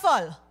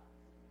careful,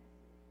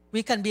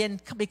 we can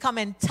become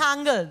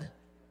entangled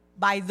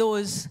by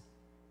those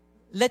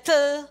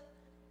little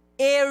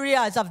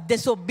areas of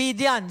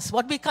disobedience,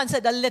 what we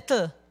consider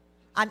little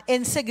and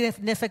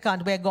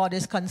insignificant where God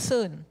is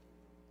concerned.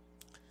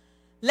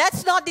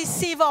 Let's not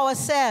deceive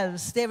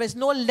ourselves. There is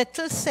no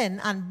little sin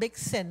and big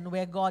sin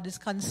where God is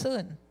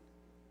concerned.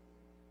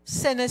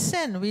 Sin is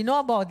sin. We know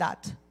about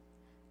that.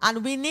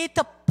 And we need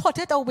to put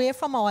it away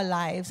from our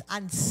lives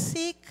and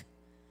seek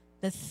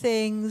the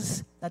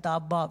things that are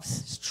above.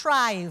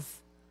 Strive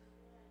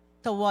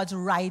towards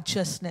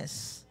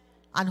righteousness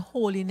and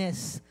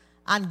holiness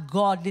and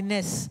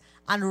godliness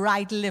and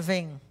right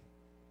living.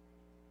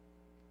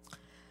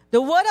 The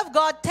Word of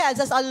God tells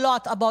us a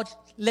lot about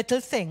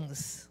little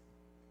things.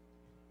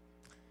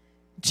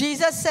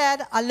 Jesus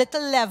said a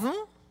little leaven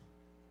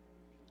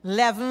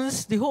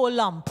leavens the whole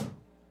lump.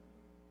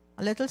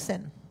 A little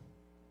sin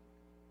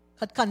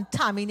could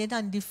contaminate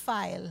and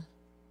defile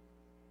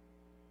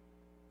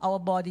our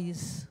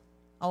bodies,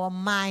 our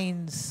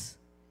minds.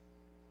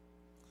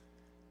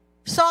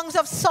 Songs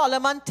of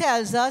Solomon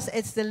tells us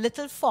it's the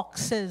little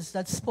foxes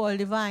that spoil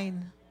the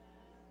vine.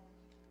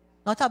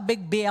 Not a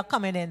big bear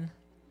coming in.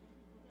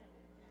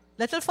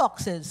 Little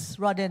foxes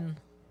running.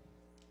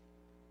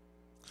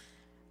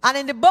 And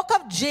in the book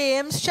of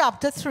James,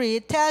 chapter 3,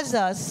 it tells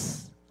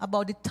us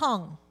about the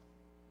tongue.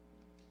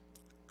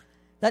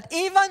 That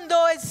even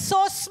though it's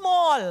so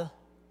small, a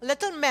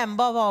little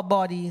member of our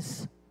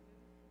bodies,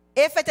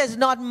 if it is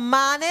not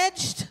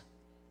managed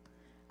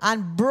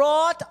and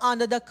brought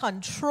under the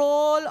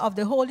control of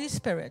the Holy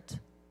Spirit,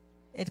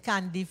 it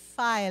can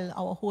defile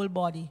our whole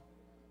body.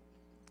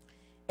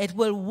 It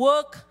will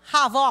work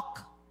havoc.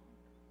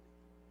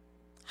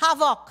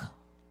 Havoc.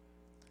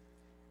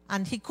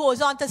 And he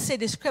goes on to say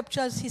the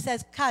scriptures, he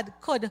says,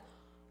 could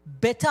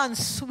bitter and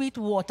sweet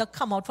water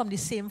come out from the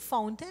same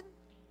fountain?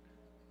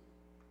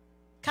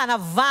 Can a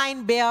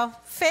vine bear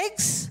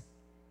figs?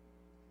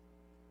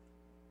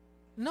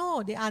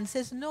 No, the answer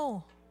is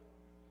no.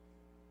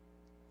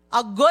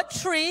 A good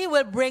tree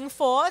will bring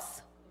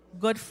forth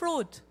good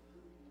fruit.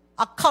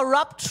 A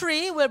corrupt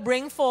tree will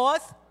bring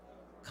forth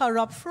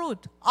corrupt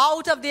fruit.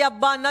 Out of the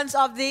abundance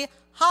of the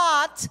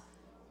heart,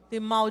 the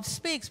mouth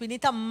speaks. We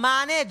need to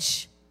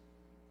manage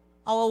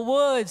our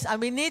words,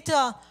 and we need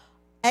to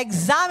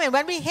examine.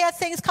 When we hear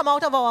things come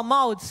out of our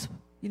mouths,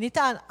 we need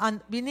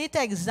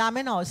to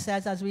examine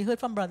ourselves, as we heard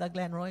from Brother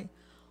Glenroy.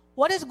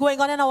 What is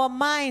going on in our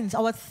minds?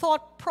 Our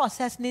thought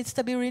process needs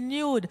to be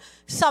renewed.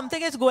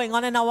 Something is going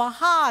on in our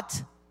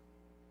heart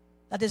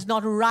that is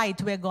not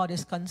right where God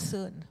is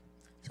concerned.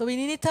 So we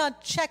need to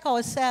check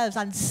ourselves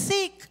and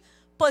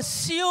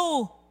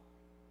pursue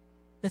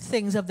the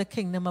things of the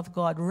kingdom of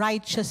God.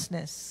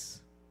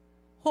 Righteousness,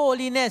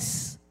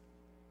 holiness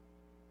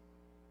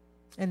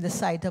in the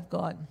sight of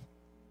God.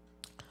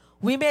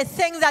 We may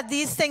think that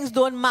these things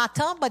don't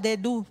matter, but they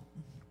do,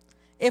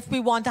 if we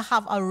want to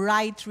have a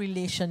right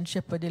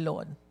relationship with the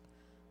Lord.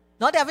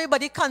 Not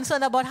everybody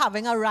concerned about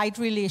having a right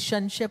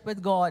relationship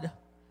with God.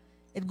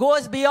 It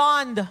goes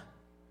beyond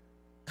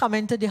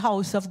coming to the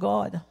house of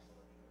God.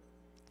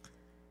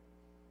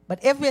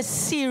 But if we're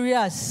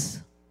serious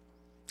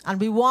And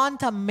we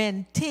want to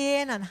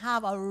maintain and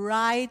have a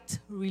right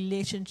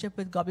relationship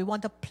with God. We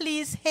want to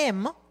please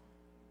Him.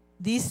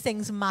 These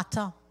things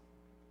matter.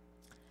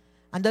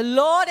 And the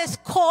Lord is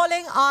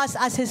calling us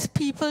as His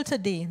people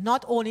today,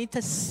 not only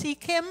to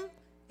seek Him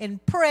in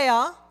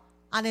prayer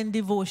and in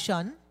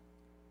devotion,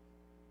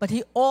 but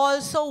He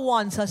also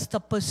wants us to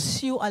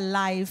pursue a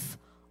life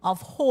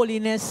of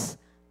holiness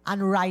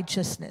and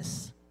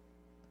righteousness.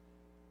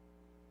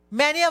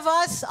 Many of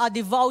us are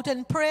devout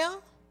in prayer,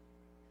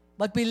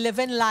 but we live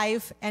in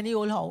life any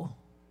old how.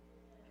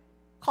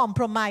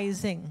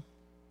 Compromising,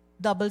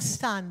 double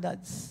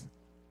standards.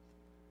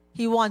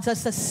 He wants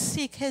us to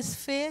seek His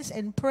face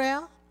in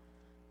prayer,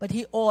 but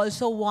He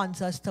also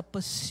wants us to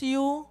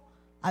pursue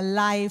a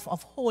life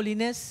of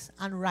holiness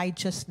and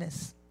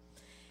righteousness.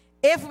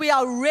 If we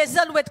are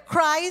risen with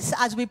Christ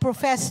as we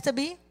profess to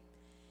be,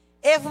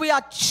 if we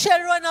are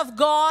children of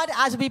God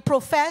as we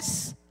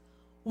profess,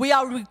 we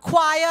are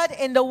required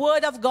in the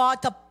Word of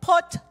God to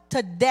put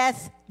to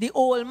death the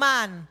old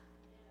man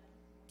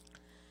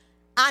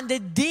and the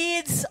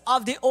deeds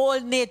of the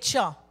old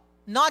nature.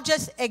 Not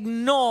just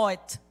ignore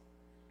it.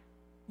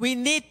 We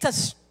need to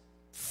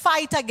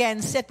fight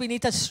against it. We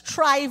need to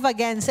strive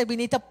against it. We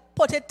need to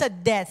put it to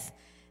death.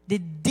 The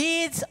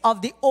deeds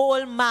of the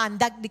old man,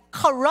 that the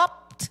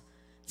corrupt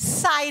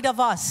side of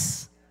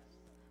us.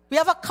 We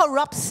have a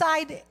corrupt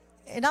side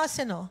in us,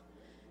 you know.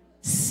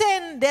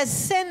 Sin, there's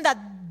sin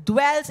that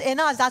dwells in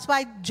us. That's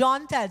why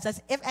John tells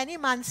us, if any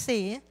man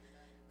say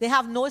they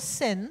have no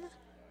sin,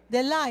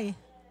 they lie.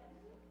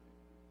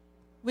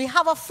 We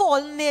have a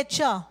fallen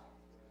nature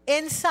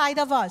inside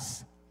of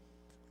us.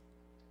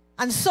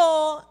 And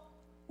so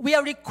we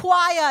are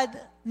required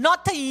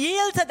not to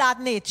yield to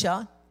that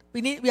nature.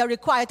 We are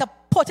required to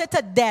put it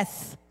to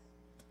death.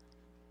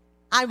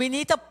 And we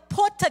need to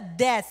put to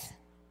death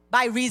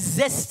by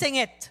resisting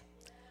it,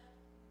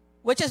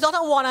 which is not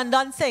a one and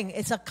done thing.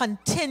 It's a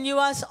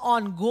continuous,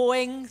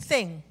 ongoing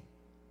thing.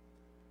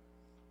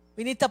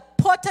 We need to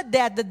put to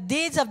death the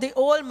deeds of the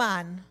old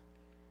man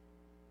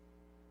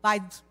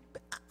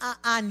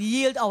and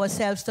yield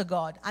ourselves to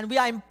God. And we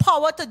are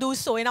empowered to do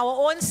so. In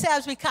our own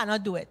selves, we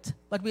cannot do it.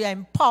 But we are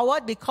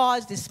empowered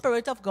because the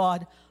Spirit of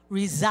God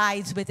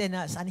resides within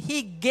us. And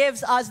He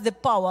gives us the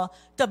power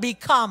to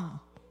become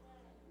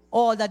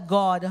all that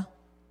God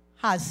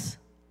has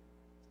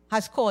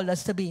called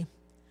us to be.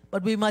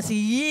 But we must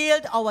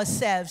yield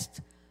ourselves.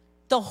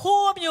 To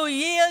whom you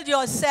yield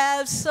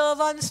yourselves,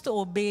 servants, to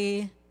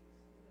obey,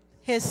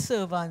 His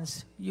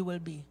servants you will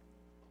be,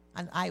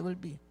 and I will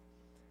be.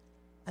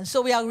 And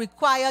so we are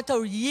required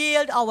to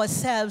yield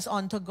ourselves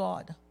unto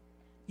God.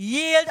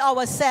 Yield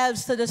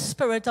ourselves to the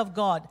Spirit of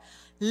God.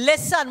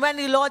 Listen, when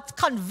the Lord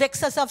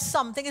convicts us of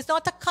something, it's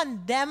not to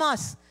condemn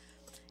us.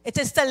 It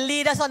is to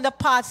lead us on the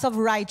paths of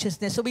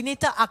righteousness. So we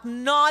need to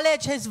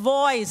acknowledge His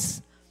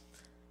voice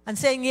and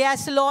saying,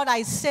 yes, Lord,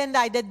 I sinned,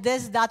 I did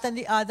this, that, and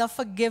the other.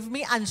 Forgive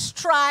me, and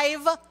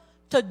strive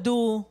to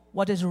do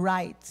what is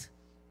right.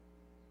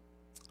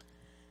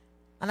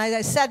 And as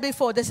I said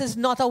before, this is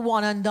not a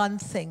one and done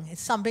thing.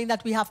 It's something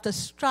that we have to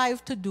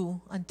strive to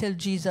do until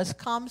Jesus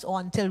comes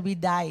or until we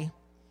die.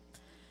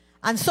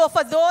 And so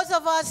for those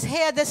of us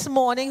here this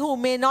morning who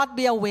may not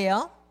be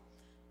aware,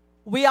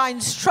 we are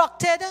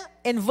instructed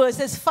in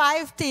verses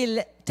 5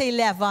 to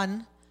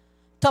 11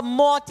 to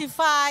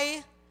mortify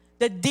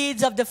the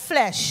deeds of the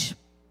flesh.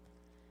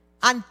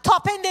 And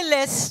topping the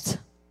list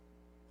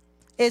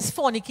is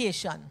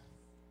fornication.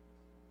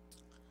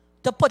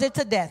 To put it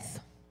to death.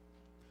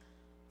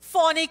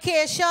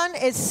 Fornication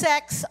is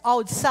sex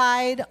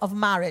outside of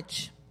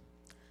marriage.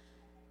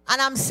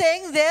 And I'm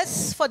saying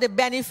this for the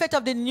benefit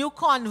of the new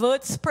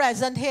converts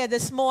present here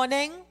this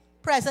morning,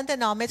 present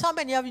in our midst. How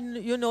many of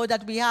you know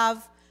that we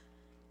have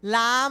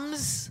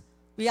lambs,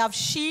 we have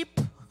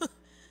sheep,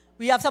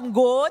 we have some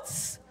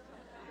goats,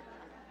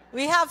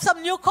 we have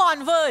some new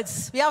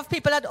converts. We have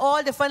people at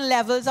all different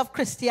levels of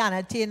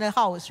Christianity in the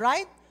house,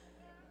 right?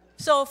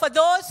 So for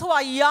those who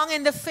are young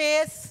in the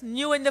faith,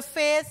 new in the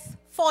faith,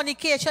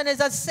 fornication is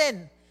a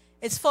sin.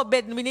 It's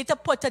forbidden. We need to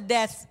put to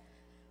death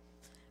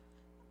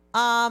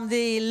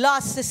the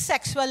lust, the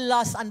sexual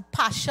lust and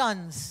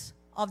passions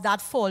of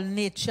that fallen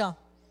nature.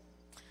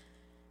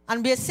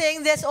 And we are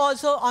saying this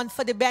also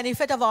for the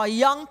benefit of our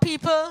young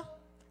people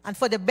and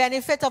for the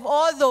benefit of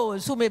all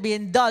those who may be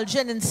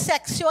indulging in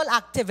sexual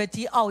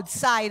activity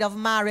outside of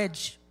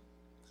marriage.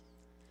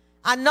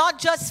 And not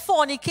just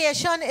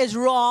fornication is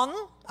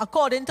wrong,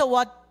 according to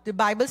what the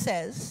Bible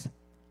says.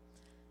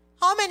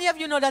 How many of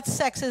you know that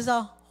sex is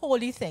a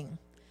holy thing?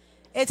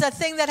 It's a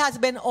thing that has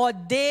been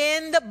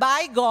ordained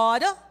by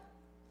God,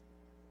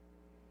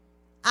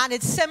 and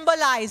it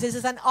symbolizes,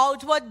 it's an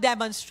outward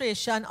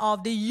demonstration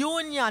of the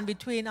union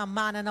between a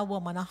man and a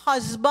woman, a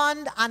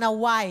husband and a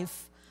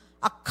wife,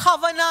 a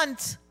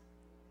covenant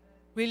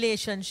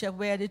relationship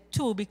where the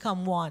two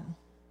become one.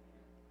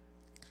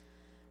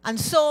 And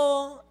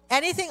so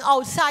anything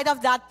outside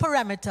of that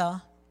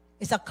perimeter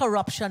is a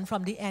corruption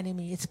from the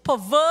enemy. It's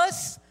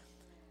perverse,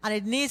 and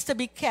it needs to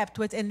be kept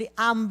within the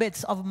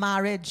ambits of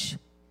marriage.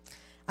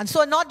 And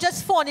so not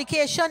just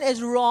fornication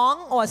is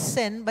wrong or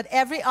sin, but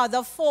every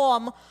other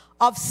form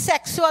of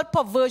sexual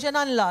perversion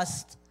and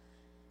lust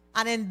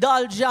and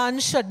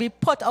indulgence should be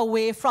put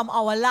away from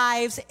our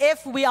lives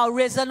if we are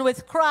risen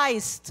with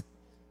Christ.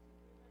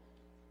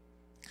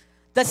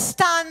 The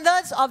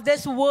standards of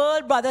this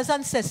world, brothers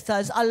and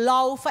sisters,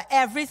 allow for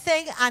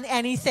everything and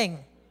anything.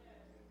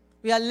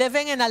 We are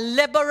living in a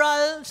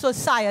liberal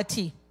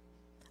society,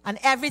 and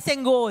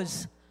everything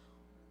goes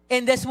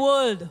in this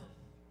world.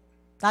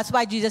 That's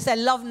why Jesus said,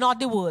 love not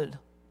the world.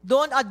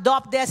 Don't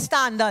adopt their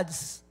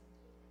standards.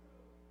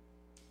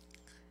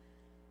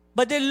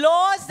 But the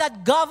laws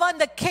that govern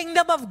the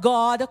kingdom of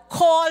God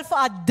call for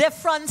a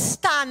different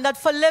standard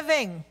for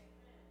living.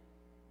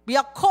 We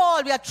are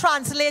called, we are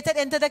translated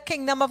into the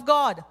kingdom of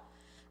God.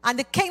 And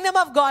the kingdom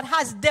of God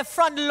has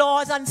different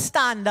laws and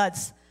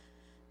standards.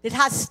 It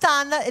has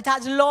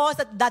laws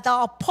that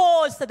are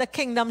opposed to the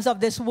kingdoms of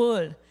this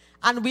world.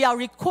 And we are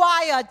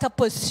required to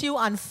pursue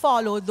and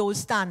follow those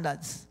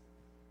standards.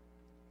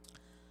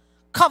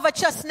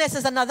 Covetousness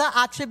is another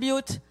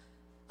attribute,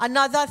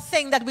 another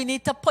thing that we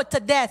need to put to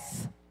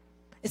death.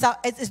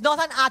 It's not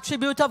an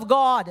attribute of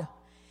God.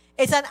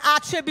 It's an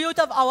attribute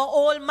of our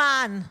old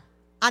man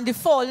and the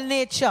fallen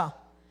nature.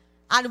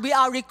 And we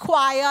are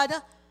required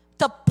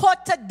to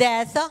put to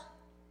death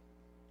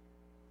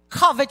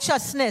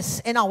covetousness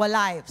in our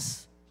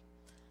lives.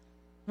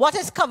 What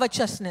is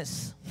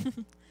covetousness?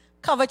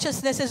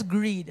 Covetousness is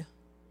greed.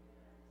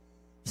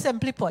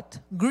 Simply put,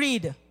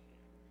 greed.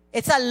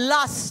 It's a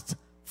lust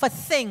for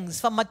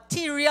things, for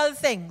material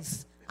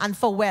things, and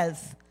for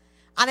wealth.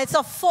 And it's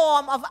a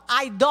form of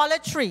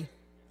idolatry.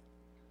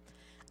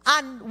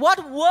 And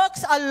what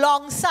works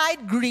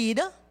alongside greed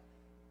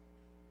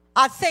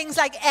are things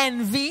like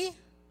envy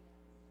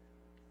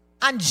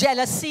and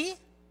jealousy,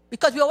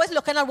 because we're always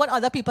looking at what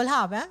other people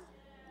have.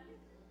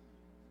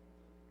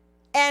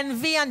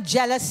 Envy and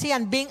jealousy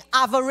and being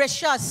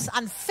avaricious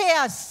and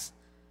fierce,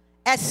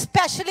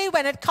 especially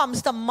when it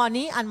comes to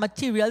money and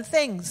material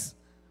things.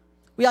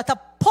 We are to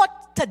put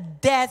to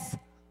death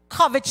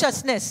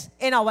covetousness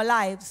in our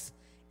lives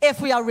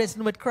if we are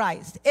risen with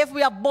Christ, if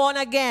we are born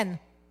again.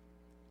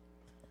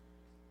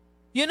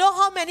 You know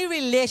how many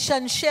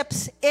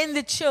relationships in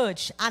the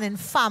church and in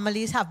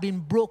families have been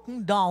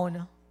broken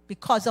down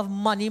because of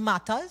money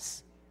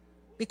matters?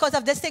 Because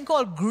of this thing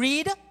called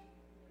greed?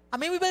 I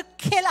mean, we will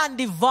kill and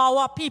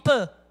devour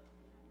people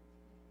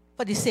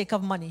for the sake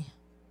of money.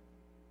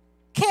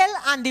 Kill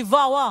and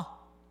devour.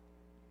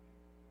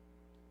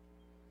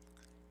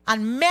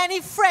 And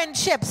many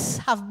friendships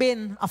have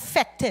been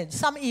affected,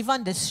 some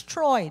even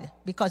destroyed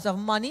because of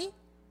money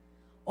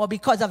or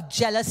because of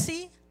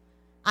jealousy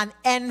and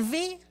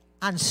envy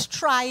and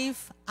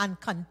strife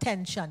and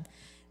contention.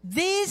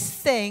 These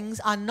things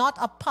are not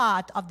a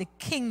part of the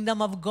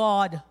kingdom of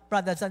God,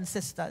 brothers and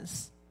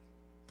sisters.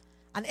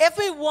 And if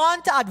we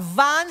want to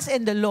advance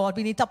in the Lord,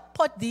 we need to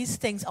put these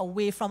things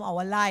away from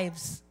our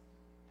lives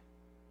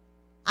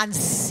and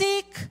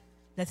seek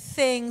the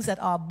things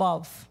that are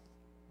above.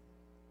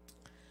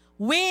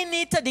 We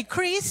need to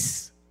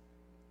decrease,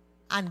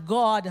 and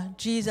God,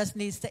 Jesus,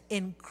 needs to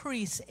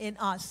increase in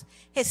us.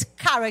 His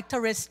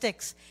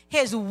characteristics,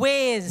 His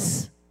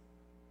ways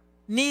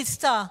needs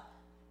to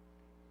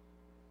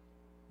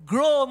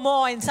grow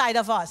more inside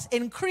of us,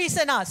 increase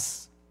in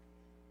us.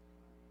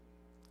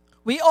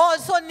 We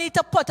also need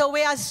to put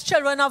away as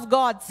children of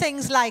God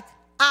things like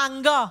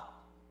anger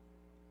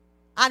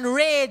and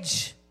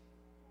rage,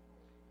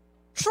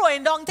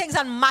 throwing down things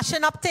and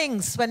mashing up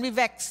things when we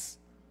vex,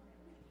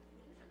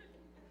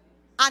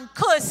 and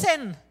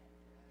cursing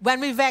when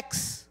we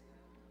vex.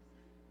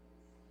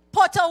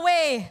 Put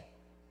away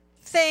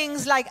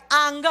things like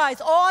anger. It's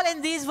all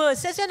in these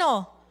verses, you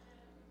know.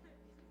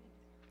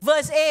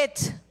 Verse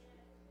 8.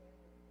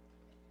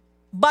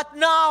 But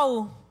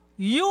now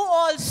you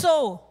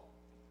also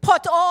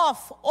put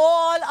off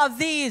all of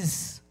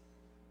these: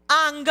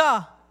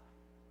 anger,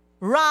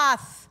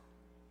 wrath,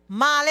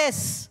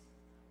 malice,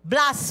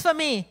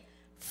 blasphemy,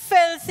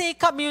 filthy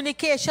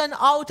communication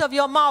out of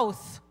your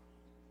mouth.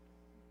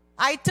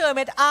 I term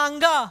it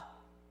anger,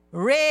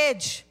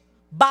 rage,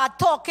 bad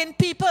talking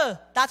people.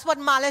 That's what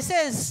malice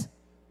is.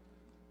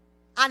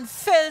 And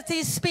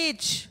filthy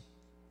speech.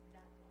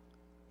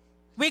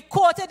 We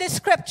quoted the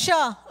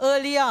scripture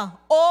earlier.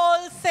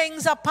 All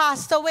things are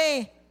passed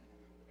away.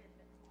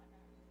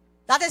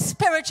 That is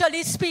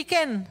spiritually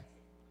speaking.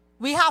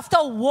 We have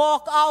to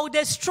walk out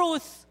this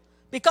truth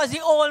because the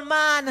old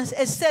man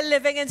is still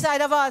living inside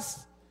of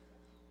us.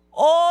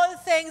 All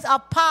things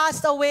are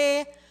passed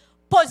away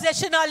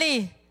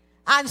positionally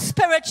and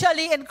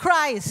spiritually in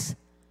Christ.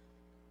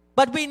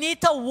 But we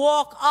need to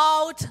walk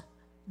out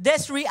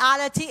this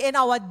reality in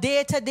our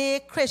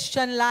day-to-day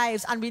Christian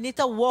lives, and we need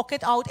to walk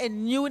it out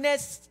in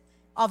newness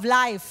of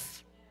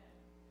life.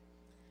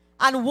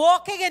 And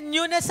walking in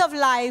newness of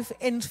life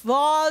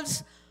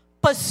involves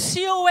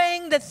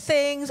pursuing the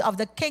things of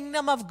the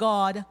kingdom of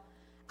God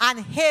and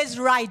His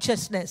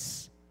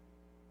righteousness.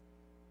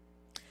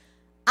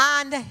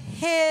 And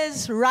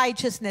His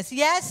righteousness.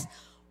 Yes,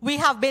 We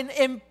have been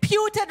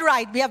imputed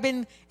right. We have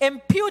been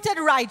imputed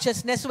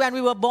righteousness when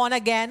we were born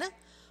again.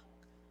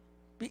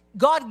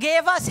 God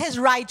gave us his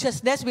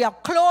righteousness. We are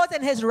clothed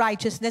in his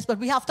righteousness, but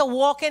we have to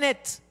walk in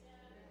it.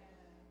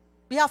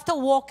 We have to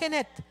walk in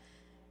it.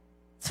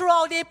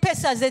 Throughout the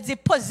epistles, it's the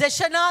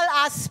positional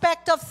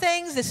aspect of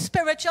things, the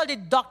spiritual, the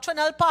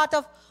doctrinal part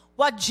of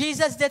what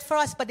Jesus did for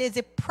us, but there's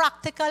a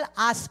practical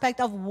aspect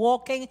of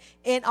walking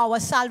in our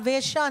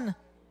salvation.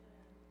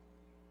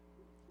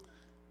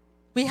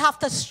 We have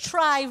to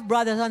strive,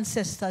 brothers and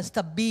sisters,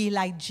 to be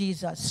like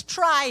Jesus.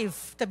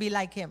 Strive to be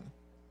like him.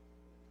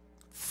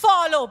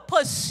 Follow,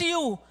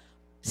 pursue,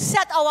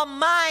 set our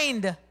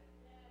mind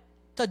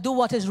to do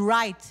what is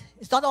right.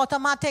 It's not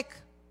automatic.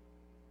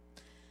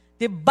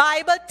 The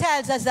Bible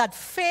tells us that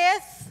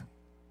faith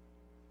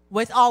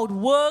without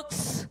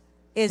works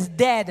is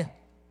dead,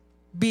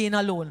 being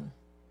alone.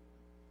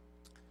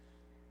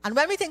 And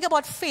when we think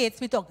about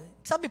faith,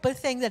 some people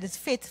think that it's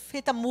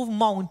faith to move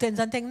mountains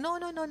and think,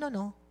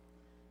 no.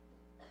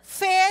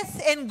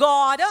 Faith in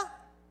God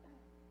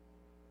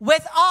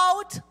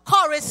without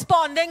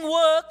corresponding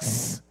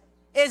works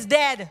is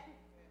dead.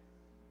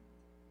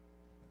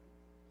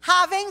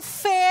 Having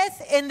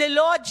faith in the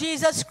Lord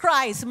Jesus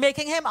Christ,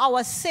 making him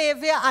our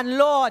Savior and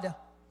Lord,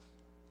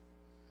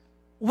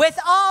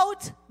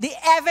 without the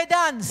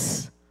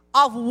evidence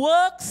of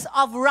works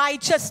of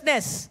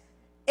righteousness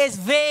is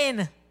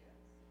vain,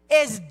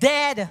 is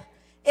dead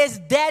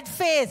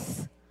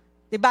faith.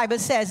 The Bible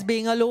says,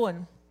 being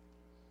alone.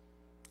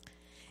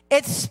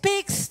 It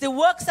speaks, the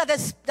works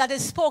that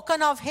is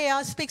spoken of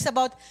here speaks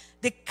about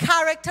the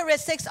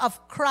characteristics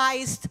of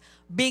Christ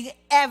being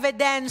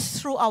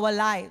evidenced through our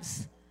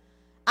lives.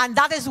 And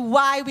that is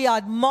why we are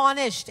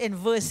admonished in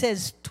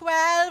verses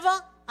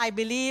 12, I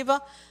believe,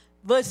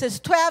 verses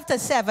 12 to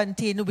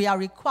 17, we are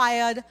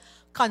required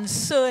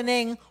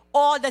concerning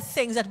all the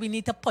things that we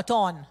need to put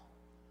on.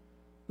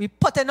 We're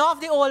putting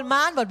off the old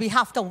man, but we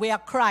have to wear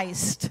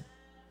Christ.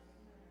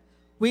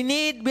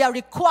 We are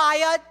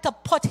required to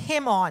put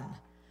him on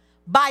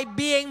by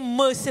being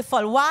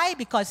merciful. Why?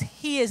 Because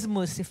he is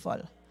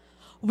merciful.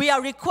 We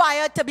are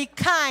required to be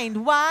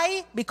kind.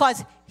 Why?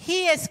 Because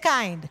he is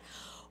kind.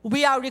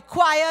 We are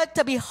required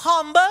to be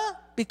humble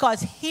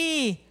because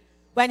he,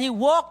 when he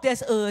walked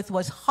this earth,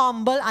 was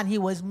humble and he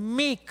was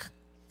meek.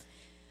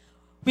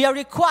 We are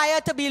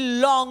required to be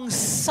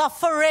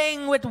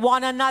long-suffering with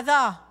one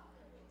another.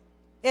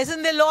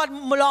 Isn't the Lord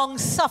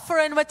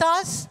long-suffering with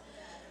us?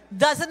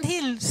 Doesn't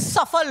he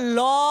suffer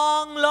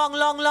long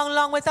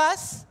with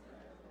us?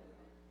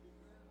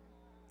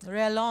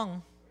 Real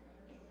long.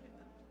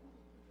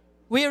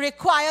 We are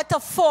required to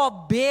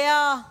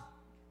forbear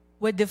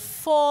with the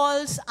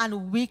faults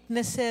and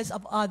weaknesses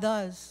of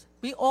others.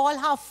 We all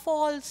have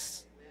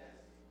faults.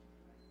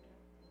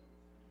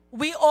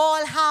 We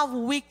all have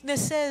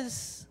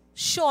weaknesses,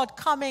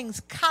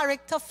 shortcomings,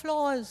 character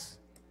flaws.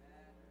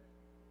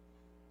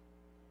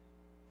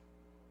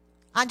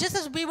 And just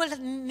as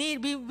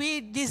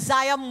we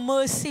desire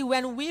mercy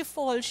when we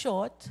fall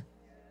short,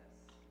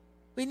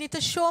 we need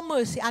to show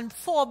mercy and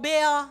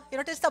forbear. You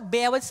know, just to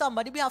bear with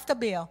somebody, we have to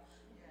bear.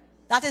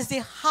 That is the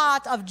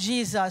heart of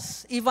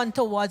Jesus, even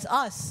towards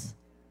us.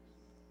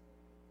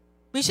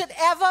 We should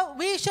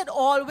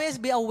always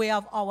be aware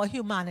of our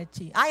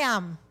humanity. I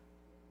am.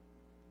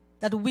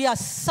 That we are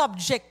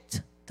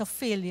subject to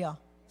failure,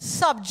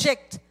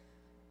 subject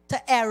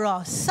to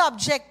error,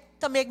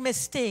 subject to make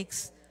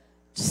mistakes,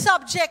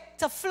 subject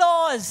to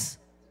flaws.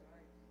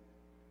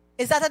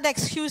 Is that an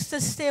excuse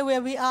to stay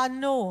where we are?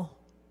 No.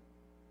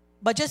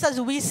 But just as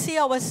we see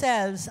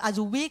ourselves as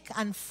weak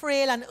and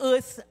frail and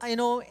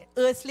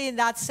earthly in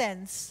that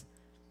sense,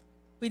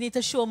 we need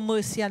to show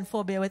mercy and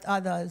forbear with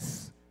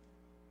others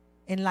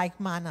in like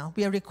manner.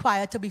 We are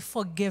required to be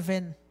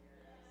forgiven.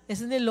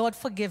 Isn't the Lord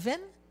forgiving?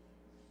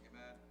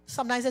 Amen.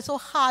 Sometimes it's so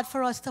hard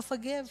for us to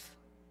forgive.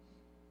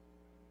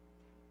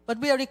 But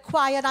we are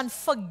required and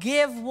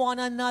forgive one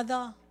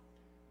another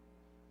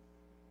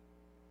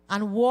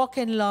and walk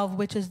in love,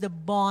 which is the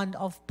bond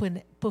of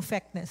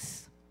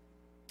perfectness.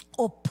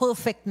 Or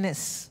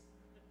perfectness.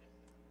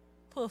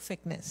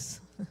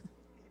 Perfectness.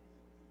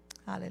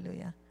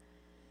 Hallelujah.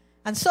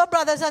 And so,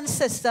 brothers and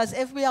sisters,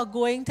 if we are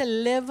going to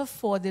live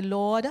for the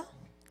Lord,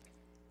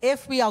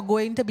 if we are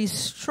going to be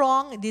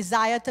strong,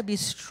 desire to be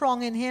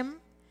strong in him,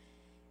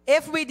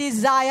 if we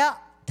desire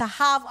to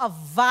have a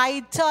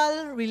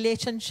vital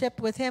relationship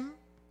with him,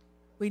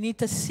 we need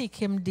to seek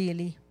him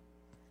daily.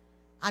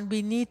 And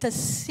we need to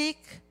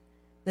seek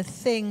the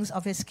things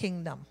of his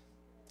kingdom.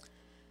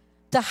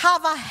 To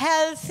have a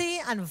healthy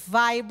and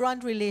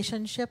vibrant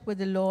relationship with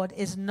the Lord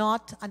is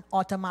not an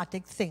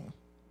automatic thing.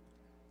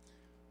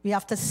 We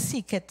have to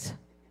seek it.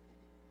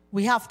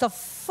 We have to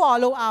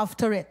follow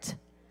after it.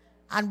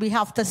 And we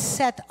have to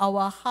set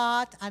our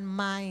heart and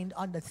mind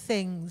on the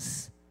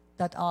things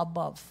that are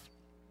above.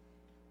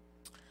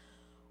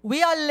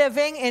 We are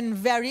living in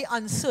very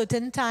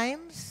uncertain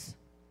times,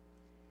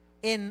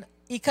 in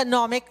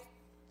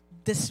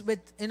this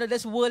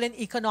world in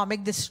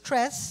economic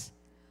distress.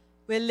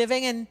 We're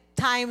living in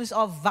times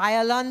of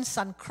violence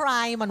and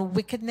crime and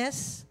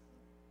wickedness.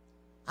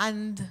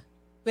 And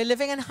we're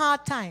living in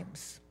hard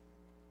times.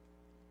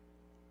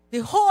 The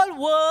whole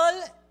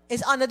world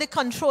is under the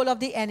control of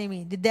the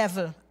enemy, the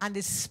devil, and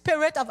the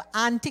spirit of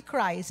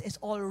Antichrist is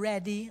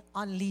already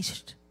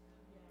unleashed.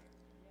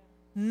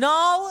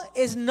 Now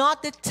is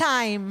not the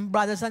time,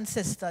 brothers and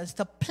sisters,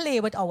 to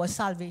play with our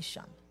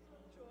salvation.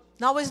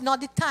 Now is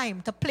not the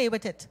time to play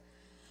with it.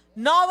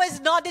 Now is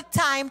not the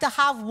time to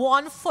have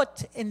one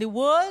foot in the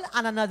world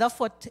and another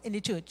foot in the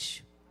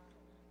church.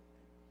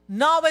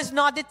 Now is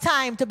not the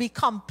time to be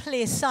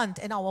complacent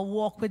in our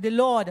walk with the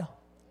Lord.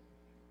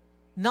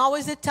 Now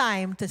is the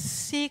time to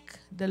seek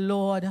the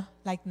Lord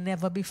like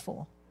never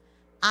before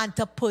and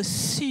to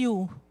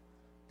pursue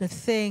the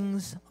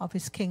things of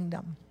his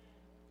kingdom.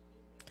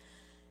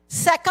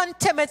 2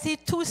 Timothy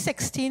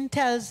 2:16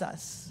 tells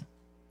us,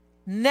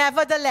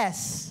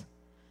 nevertheless,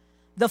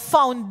 the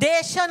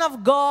foundation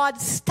of God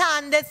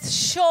standeth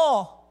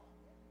sure,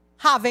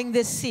 having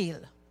this seal.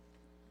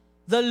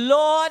 The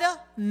Lord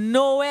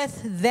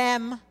knoweth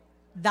them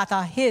that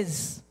are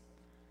his.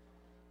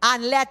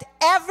 And let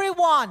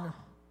everyone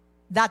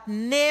that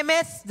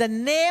nameth the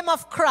name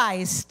of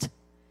Christ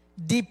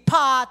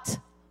depart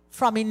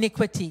from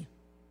iniquity.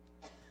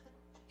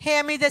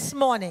 Hear me this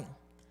morning.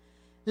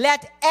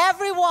 Let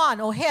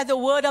everyone, or hear the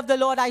word of the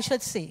Lord, I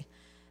should say.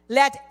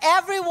 Let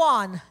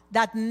everyone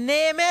that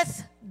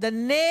nameth the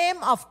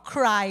name of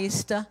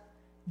Christ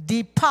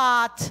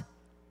depart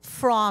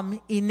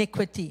from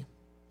iniquity.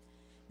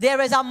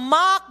 There is a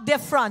marked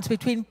difference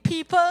between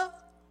people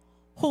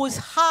whose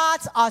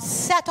hearts are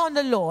set on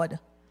the Lord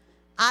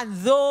and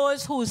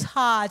those whose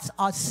hearts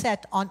are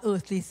set on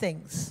earthly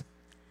things.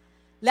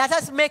 Let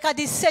us make a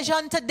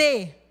decision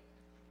today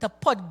to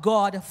put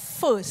God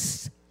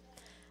first.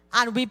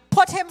 And we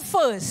put him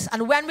first.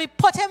 And when we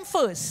put him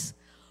first,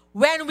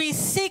 when we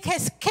seek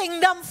his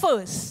kingdom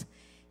first,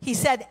 he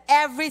said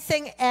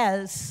everything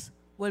else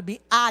will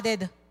be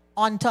added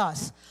unto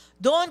us.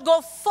 Don't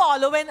go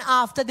following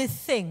after the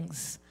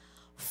things.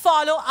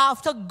 Follow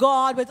after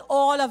God with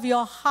all of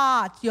your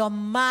heart, your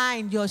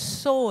mind, your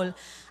soul,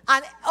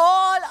 and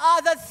all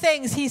other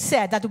things, he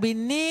said, that we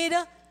need,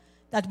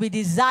 that we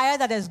desire,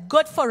 that is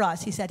good for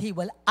us. He said he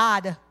will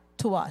add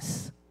to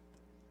us.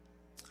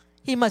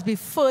 He must be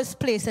first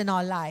place in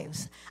our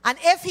lives. And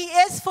if he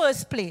is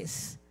first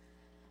place,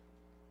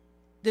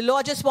 the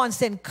Lord just wants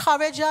to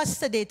encourage us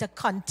today to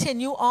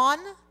continue on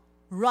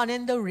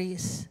running the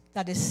race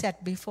that is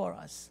set before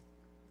us.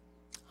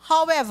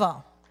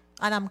 However,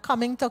 and I'm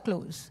coming to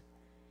close,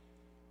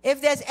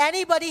 if there's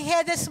anybody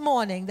here this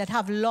morning that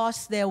have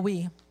lost their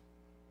way,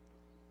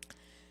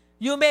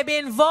 you may be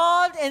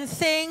involved in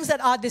things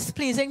that are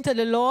displeasing to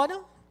the Lord.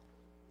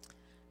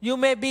 You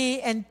may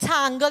be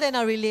entangled in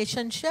a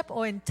relationship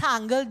or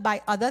entangled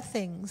by other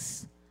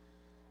things.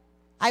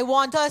 I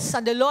want us,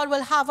 and the Lord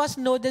will have us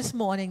know this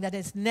morning, that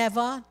it's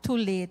never too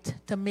late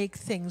to make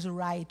things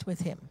right with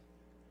him.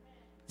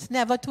 It's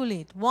never too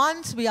late.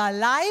 Once we are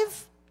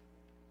alive,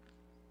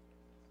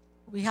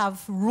 we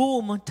have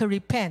room to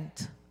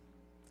repent.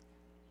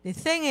 The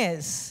thing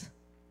is,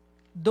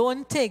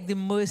 don't take the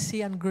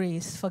mercy and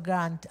grace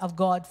of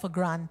God for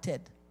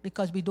granted,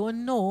 because we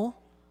don't know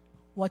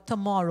what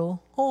tomorrow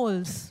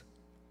holds.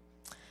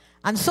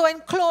 And so in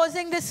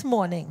closing this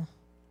morning,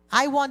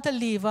 I want to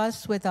leave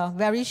us with a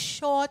very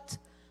short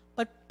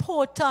but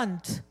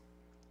potent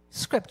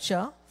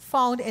scripture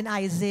found in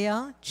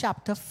Isaiah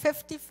chapter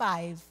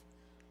 55,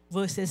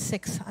 verses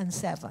 6 and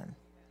 7,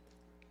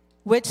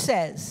 which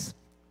says,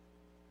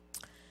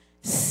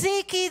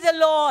 seek ye the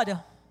Lord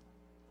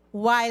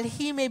while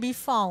he may be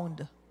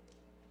found.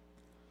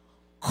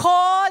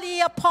 Call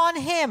ye upon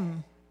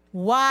him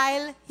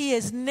while he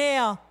is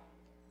near.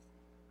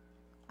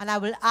 And I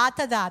will add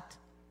to that,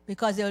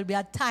 because there will be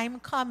a time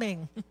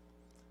coming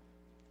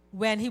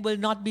when he will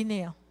not be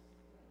near.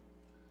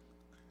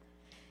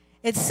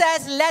 It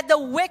says, let the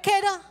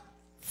wicked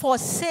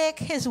forsake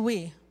his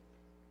way,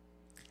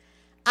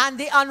 and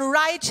the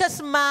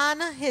unrighteous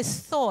man his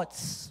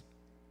thoughts,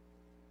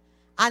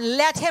 and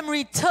let him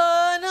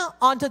return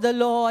unto the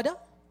Lord,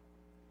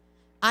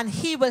 and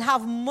he will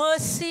have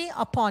mercy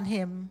upon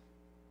him,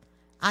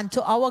 and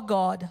to our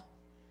God,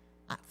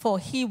 for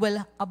he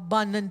will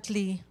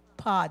abundantly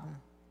pardon.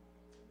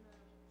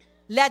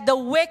 Let the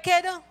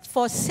wicked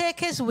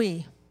forsake his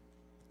way,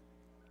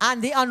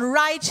 and the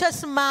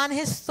unrighteous man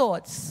his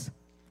thoughts,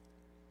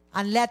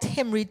 and let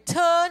him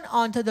return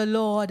unto the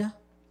Lord,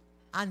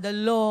 and the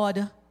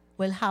Lord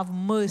will have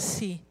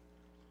mercy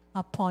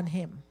upon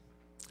him.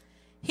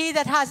 He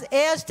that has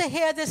ears to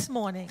hear this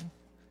morning,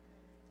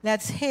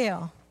 let's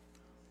hear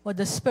what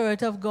the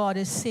Spirit of God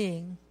is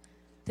saying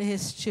to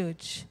his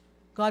church.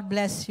 God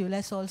bless you.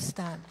 Let's all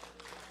stand.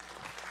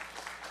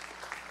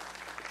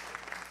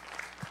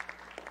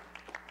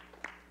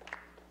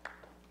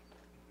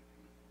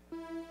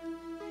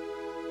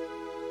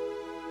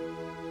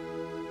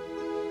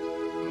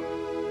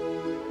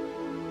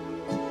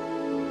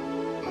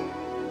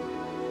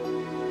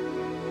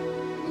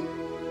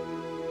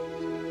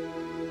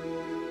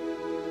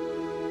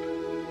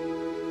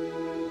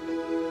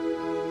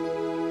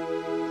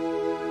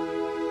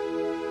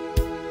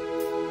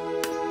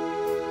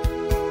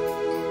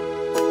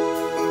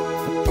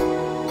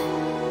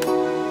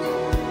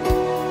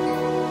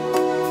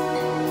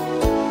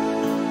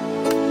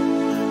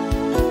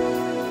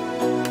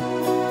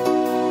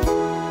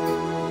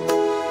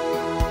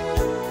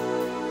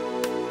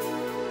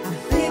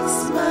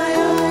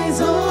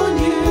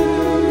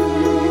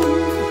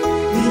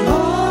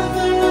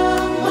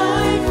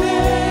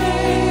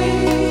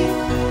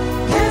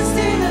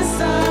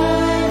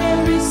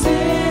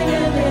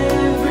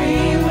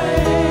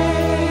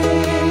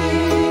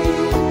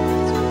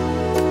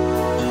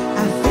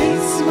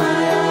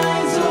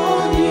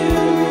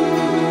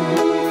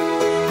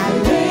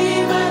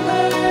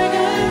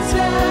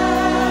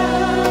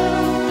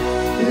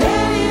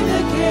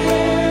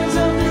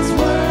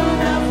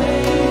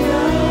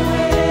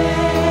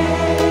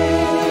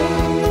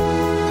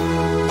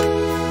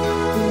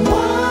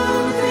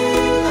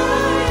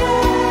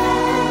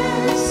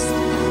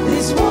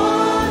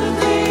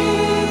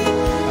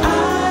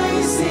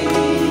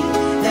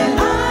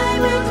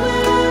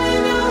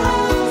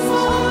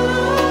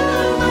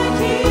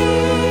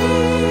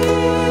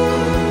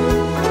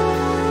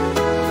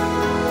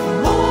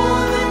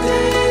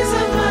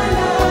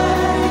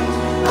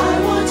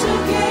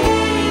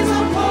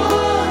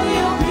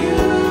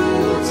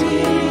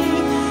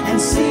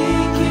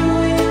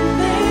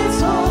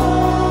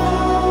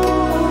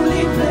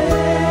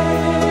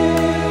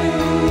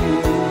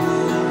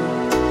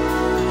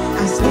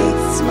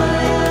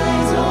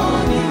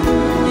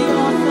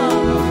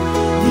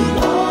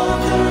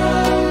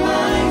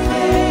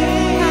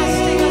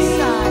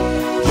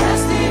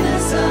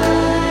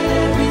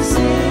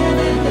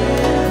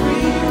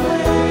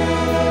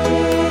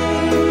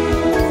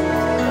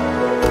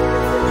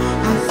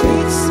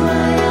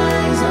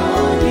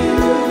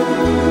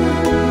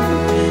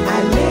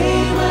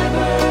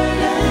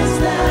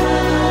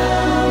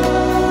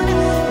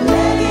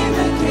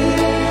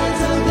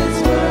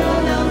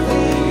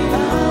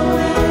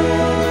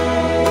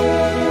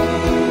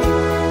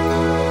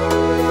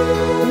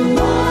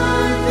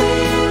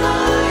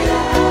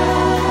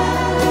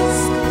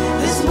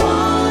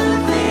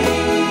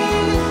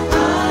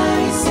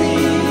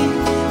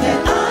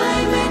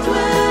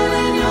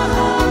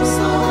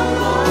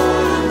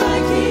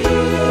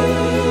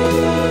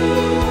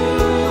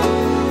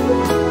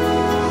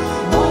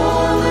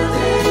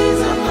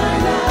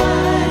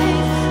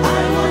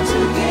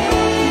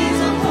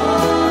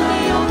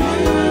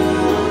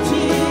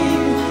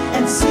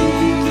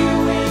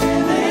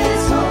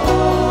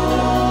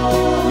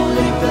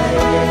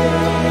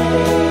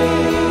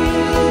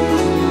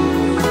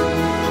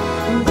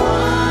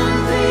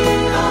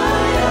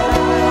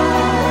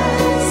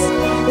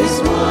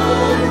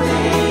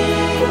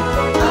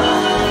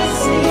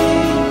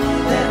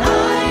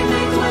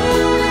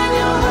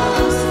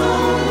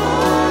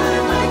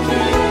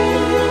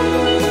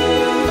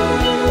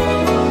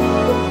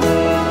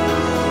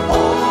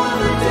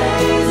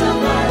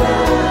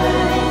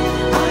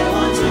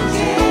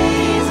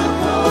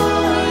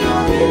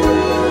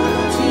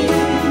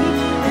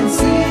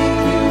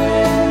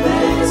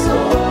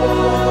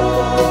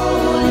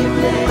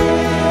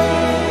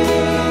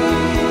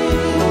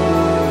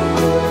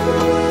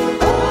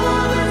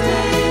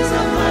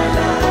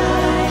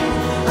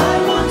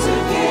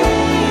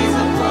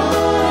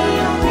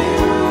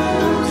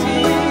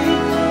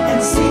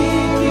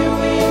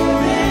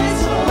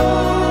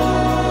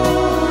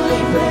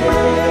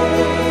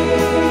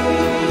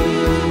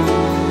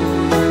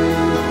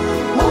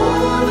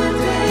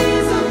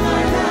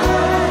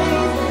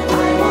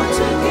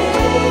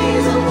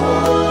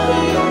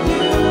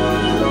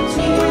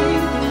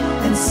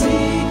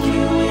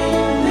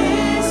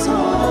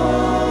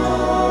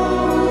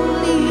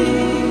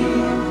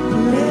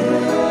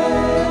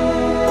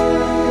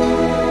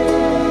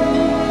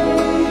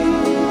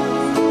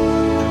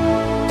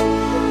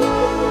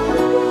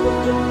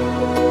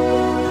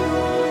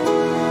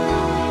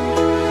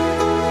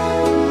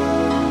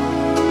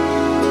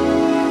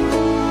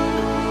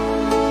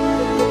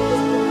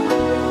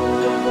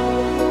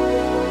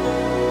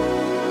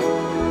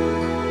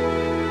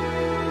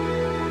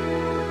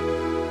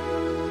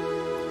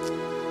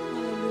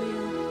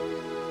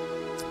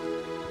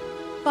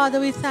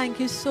 Father, we thank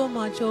you so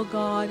much, oh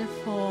God,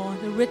 for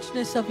the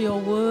richness of your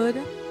word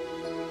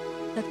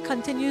that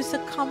continues to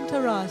come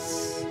to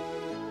us.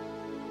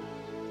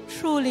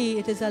 Truly,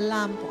 it is a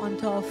lamp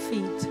unto our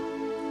feet,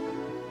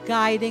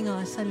 guiding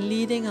us and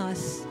leading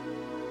us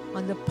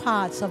on the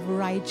paths of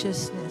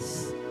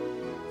righteousness.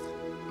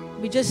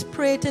 We just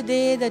pray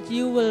today that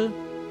you will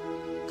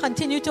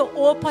continue to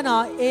open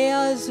our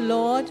ears,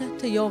 Lord,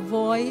 to your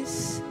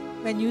voice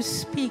when you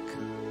speak,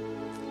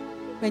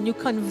 when you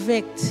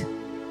convict,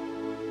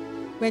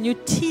 when you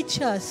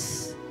teach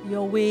us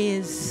your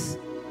ways,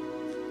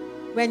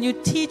 when you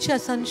teach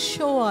us and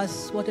show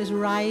us what is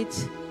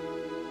right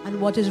and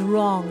what is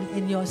wrong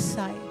in your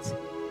sight.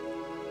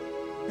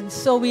 And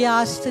so we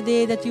ask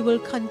today that you will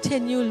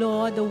continue,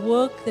 Lord, the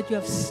work that you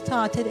have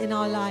started in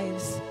our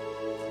lives.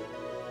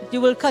 You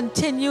will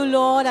continue,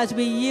 Lord, as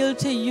we yield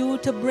to you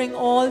to bring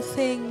all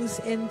things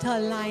into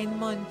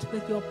alignment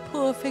with your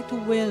perfect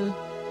will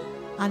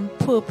and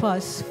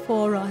purpose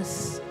for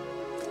us.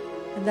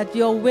 And that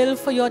your will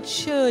for your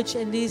church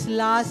in these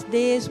last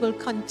days will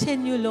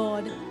continue,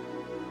 Lord,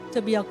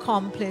 to be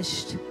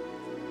accomplished.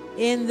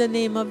 In the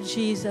name of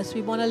Jesus,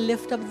 we want to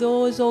lift up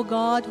those, oh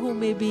God, who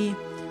may be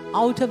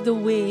out of the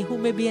way, who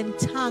may be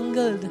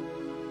entangled,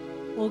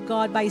 oh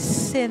God, by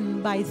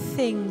sin, by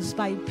things,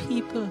 by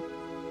people.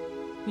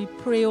 We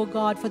pray, oh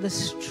God, for the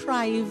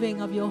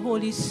striving of your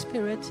Holy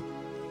Spirit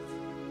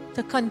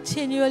to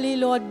continually,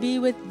 Lord, be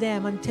with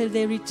them until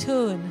they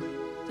return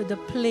to the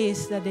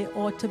place that they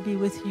ought to be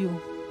with you.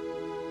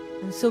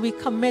 And so we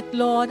commit,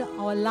 Lord,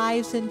 our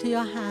lives into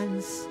your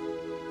hands.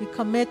 We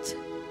commit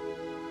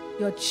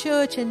your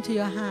church into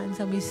your hands,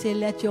 and we say,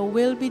 let your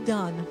will be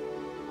done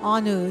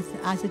on earth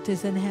as it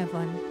is in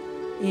heaven.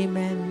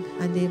 Amen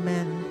and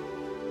amen.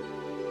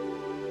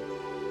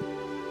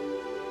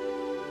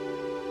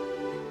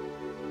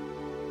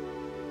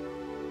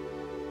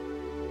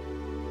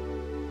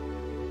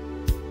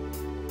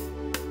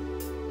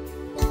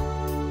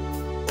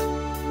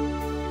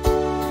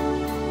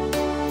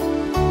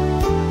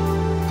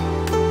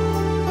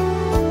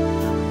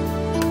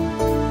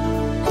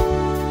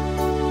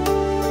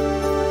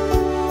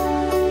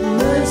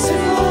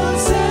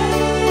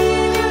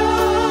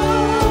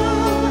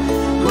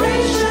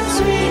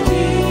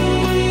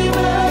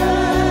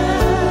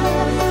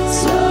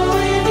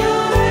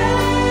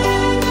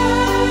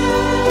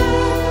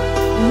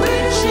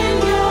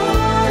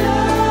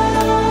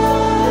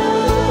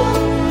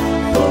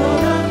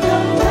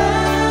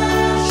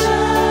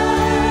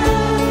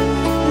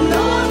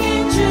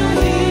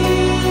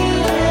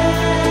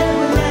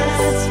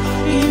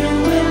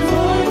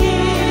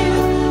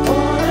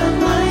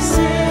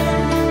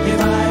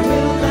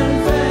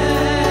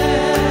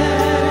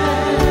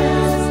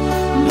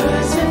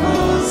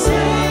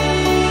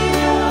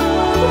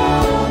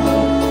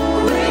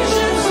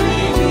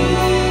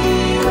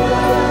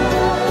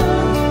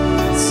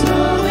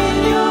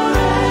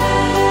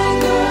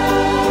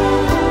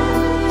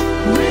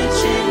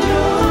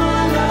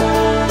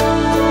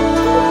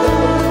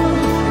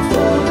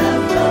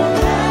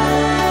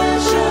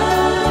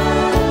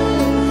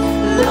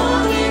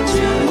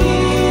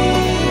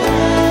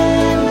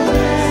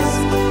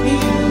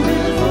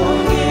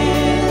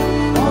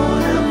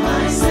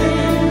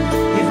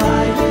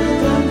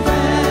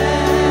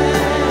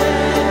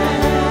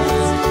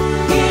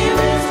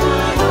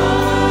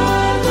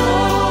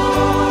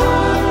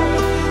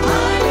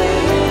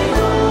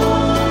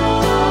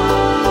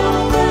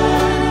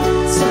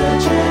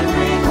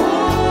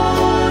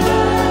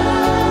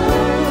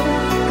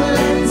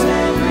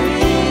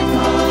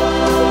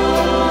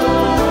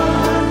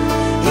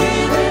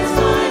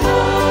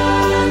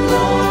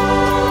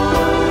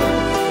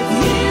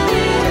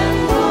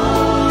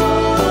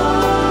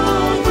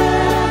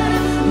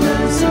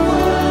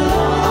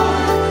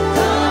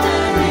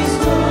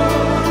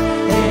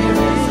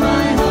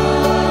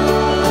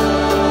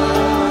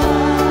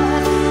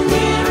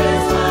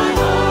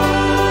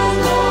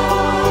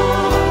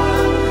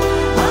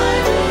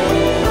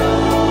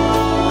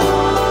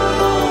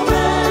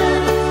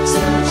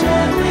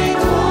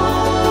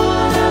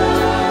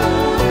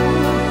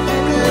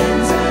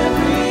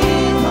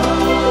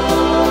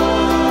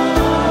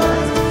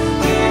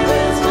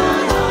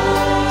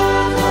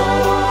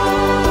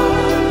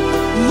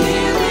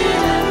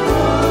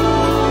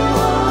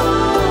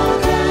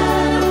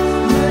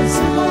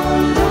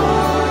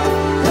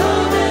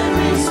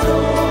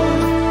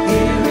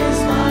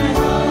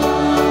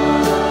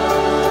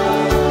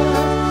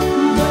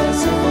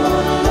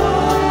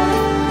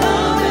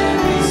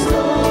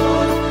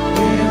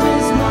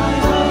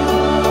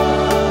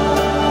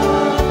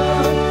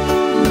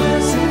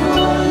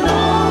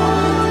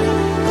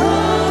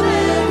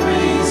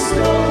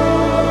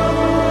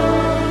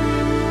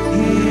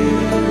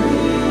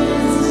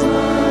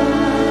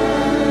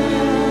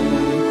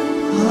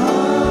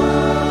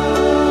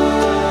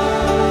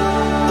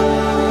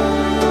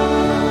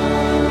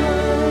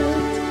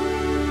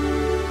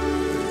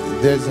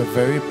 There's a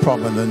very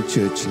prominent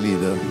church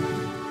leader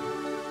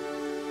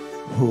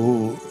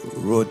who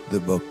wrote the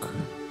book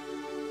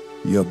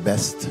your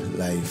best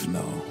life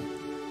now.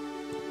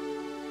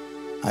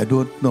 I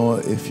don't know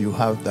if you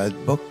have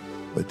that book,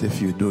 but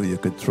if you do, you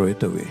could throw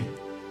it away.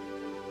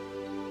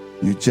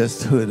 You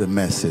just heard a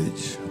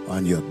message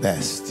on your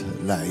best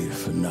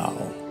life now.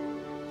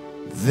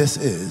 This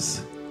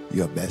is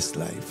your best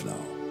life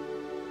now.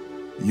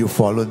 You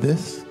follow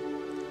this,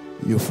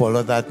 you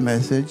follow that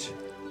message,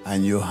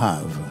 and you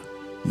have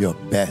your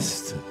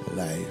best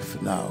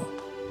life now.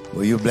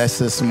 Were you blessed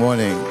this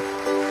morning?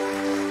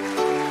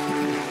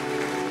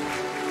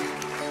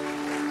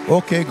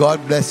 Okay,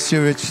 God bless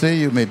you richly.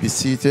 You may be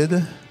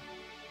seated.